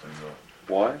out on a single.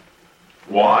 Why?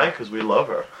 Why? Because we love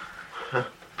her.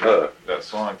 That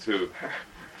song too.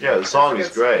 Yeah, the song is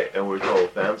great, and we're total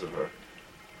fans of her.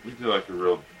 We do like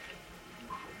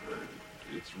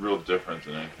it's real different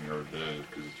than anything we ever did,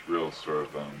 because it's real sort of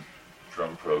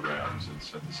drum programs and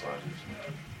synthesizers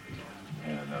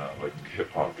and like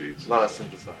hip hop beats. A lot of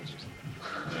synthesizers.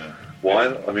 Yeah.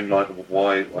 Why? I mean,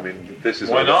 why? I mean, this is.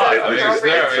 Why not? I mean, it's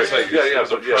there. It's like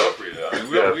it's appropriate. I mean,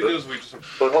 we do is we just.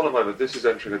 But hold on a moment. This is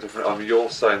entering a different. I mean, you're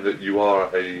saying that you are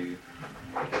a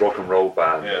rock and roll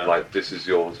band. Yeah. Like this is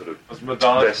your sort of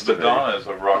Madonna. destiny. Madonna is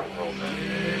a rock and roll band.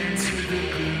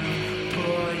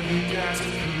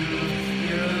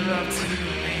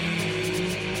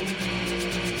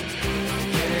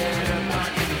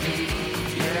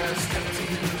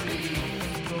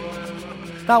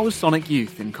 That was Sonic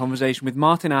Youth in conversation with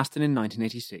Martin Aston in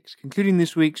 1986, concluding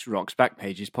this week's Rock's Back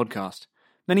Pages podcast.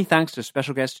 Many thanks to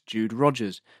special guest Jude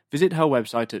Rogers. Visit her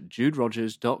website at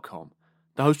juderogers.com.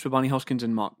 The hosts were Barney Hoskins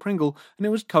and Mark Pringle, and it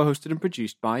was co-hosted and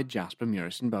produced by Jasper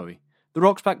Murison Bowie. The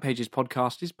Rock's Back Pages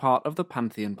podcast is part of the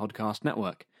Pantheon Podcast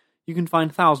Network. You can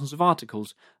find thousands of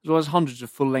articles, as well as hundreds of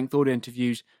full-length audio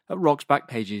interviews at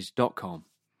rocksbackpages.com.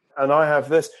 And I have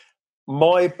this,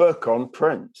 my book on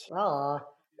Prince.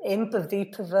 Imp of the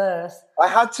Perverse. I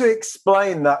had to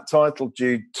explain that title,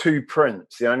 Jude, to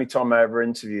Prince, the only time I ever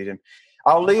interviewed him.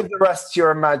 I'll leave the rest to your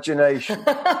imagination.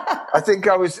 I think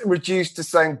I was reduced to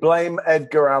saying, blame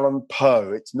Edgar Allan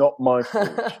Poe. It's not my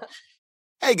fault.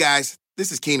 Hey, guys,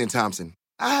 this is Kenan Thompson.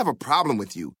 I have a problem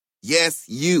with you. Yes,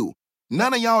 you.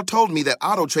 None of y'all told me that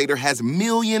AutoTrader has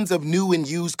millions of new and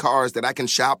used cars that I can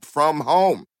shop from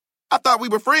home. I thought we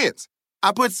were friends.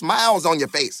 I put smiles on your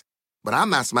face, but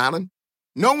I'm not smiling.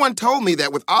 No one told me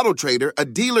that with AutoTrader, a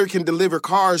dealer can deliver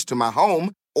cars to my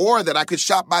home or that I could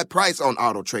shop by price on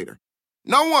AutoTrader.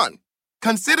 No one.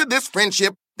 Consider this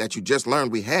friendship that you just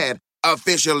learned we had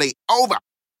officially over.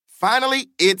 Finally,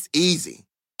 it's easy.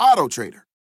 AutoTrader.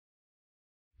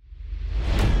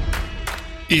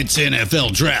 It's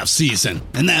NFL draft season,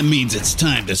 and that means it's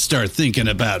time to start thinking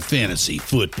about fantasy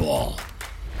football.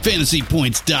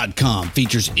 FantasyPoints.com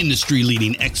features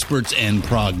industry-leading experts and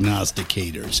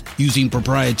prognosticators using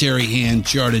proprietary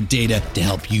hand-charted data to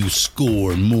help you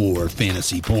score more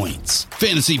fantasy points.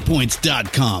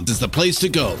 FantasyPoints.com is the place to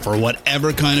go for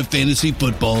whatever kind of fantasy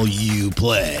football you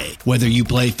play. Whether you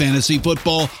play fantasy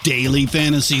football, daily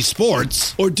fantasy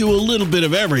sports, or do a little bit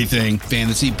of everything,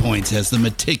 Fantasy Points has the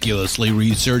meticulously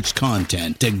researched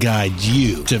content to guide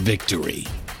you to victory.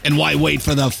 And why wait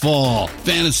for the fall?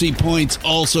 Fantasy Points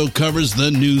also covers the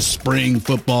new spring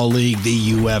football league,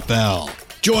 the UFL.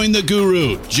 Join the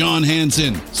guru, John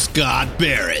Hansen, Scott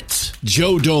Barrett,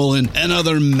 Joe Dolan, and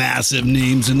other massive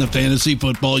names in the fantasy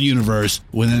football universe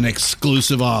with an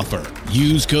exclusive offer.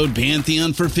 Use code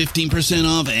Pantheon for 15%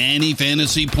 off any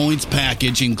Fantasy Points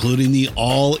package, including the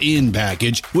all-in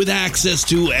package, with access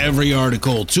to every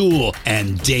article, tool,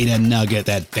 and data nugget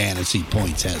that Fantasy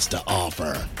Points has to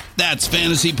offer. That's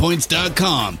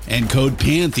FantasyPoints.com and code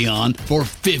Pantheon for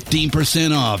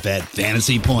 15% off at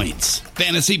Fantasy Points.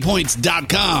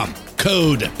 FantasyPoints.com,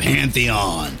 code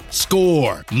Pantheon.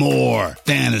 Score more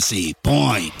fantasy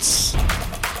points.